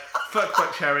Head. Fuck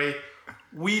Buckcherry.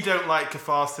 We don't like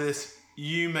Catharsis.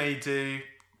 You may do.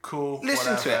 Cool.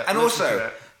 Listen to whatever. it, and Listen also to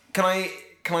it.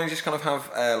 can I just kind of have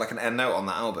like an end note on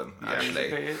that album?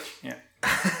 Actually, Yeah.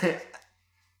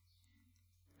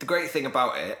 the great thing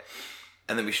about it,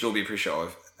 and that we should all be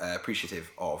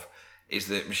appreciative of, is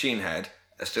that Machine Head,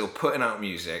 are still putting out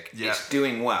music. Yeah. It's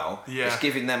doing well. Yeah. It's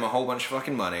giving them a whole bunch of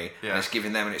fucking money. Yeah. And it's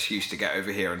giving them an excuse to get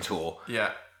over here and tour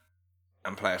Yeah.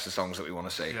 and play us the songs that we want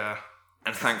to see. Yeah.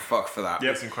 And thank fuck for that.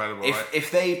 It's incredible, right?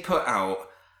 If they put out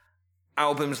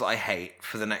albums that I hate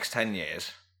for the next 10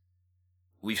 years,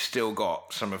 we've still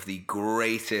got some of the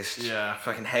greatest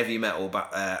fucking heavy metal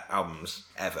albums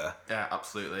ever. Yeah,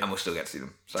 absolutely. And we'll still get to see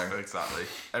them. So Exactly.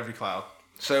 Every cloud.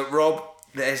 So Rob,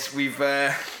 there you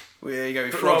go.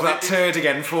 We've Rob that turd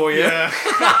again for you. Yeah.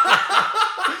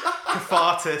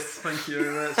 Cathartis. Thank you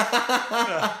very much.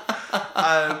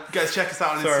 Guys, check us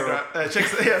out on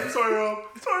Instagram. Sorry, Rob.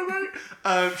 Sorry, mate.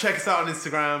 Check us out on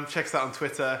Instagram. Check us out on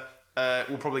Twitter.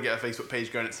 We'll probably get a Facebook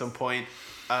page going at some point.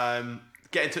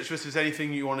 Get in touch with us if there's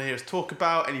anything you want to hear us talk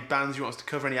about, any bands you want us to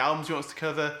cover, any albums you want us to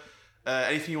cover,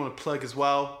 anything you want to plug as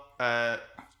well.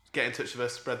 Get in touch with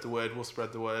us, spread the word. We'll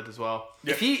spread the word as well.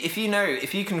 If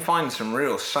you can find some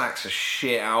real sacks of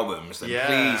shit albums, then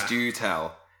please do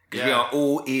tell. Because we are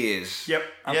all ears. Yep,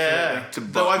 absolutely. Yeah.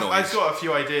 Though I've got a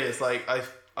few ideas. Like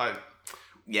I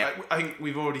think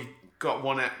we've already got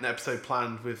an episode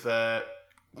planned with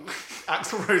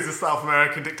Axl Rose's South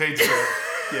American Dictatorship.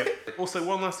 Yeah. Also,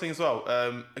 one last thing as well.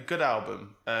 A good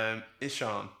album.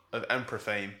 Ishan of Emperor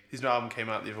fame. His new album came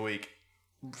out the other week.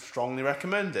 Strongly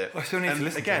recommend it. I still need to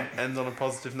listen to it. Ends on a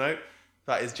positive note.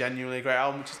 That is genuinely a great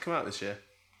album which has come out this year.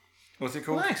 What's it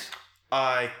called? Nice.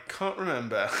 I can't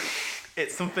remember.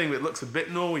 It's something that looks a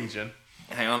bit Norwegian.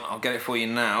 Hang on, I'll get it for you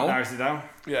now. Narrows it down.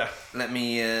 Yeah. Let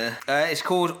me... it's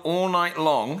called All Night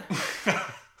Long.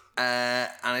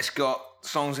 And it's got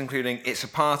songs including It's a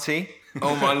Party,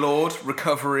 Oh My Lord,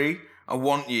 Recovery, I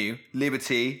Want You,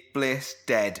 Liberty, Bliss,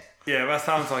 Dead. Yeah, that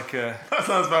sounds like a... That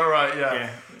sounds about right, yeah.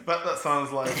 That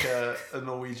sounds like a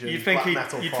Norwegian You'd think black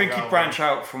metal he'd prog album. branch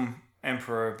out from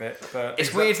Emperor a bit, but...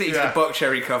 It's weird that he did a Buck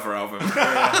Cherry cover album.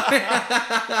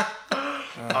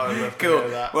 I would love to Cool. hear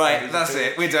that. Right, that's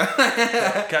it. We're done.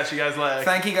 Catch you guys later.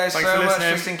 Thank you guys Thanks so for much.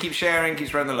 listening. Listen, keep sharing, keep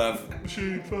spreading the love.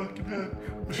 Machine fucking head.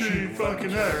 Machine fucking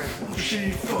head.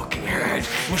 Machine Fucking head.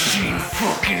 Machine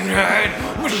fucking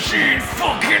head. Machine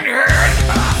fucking head.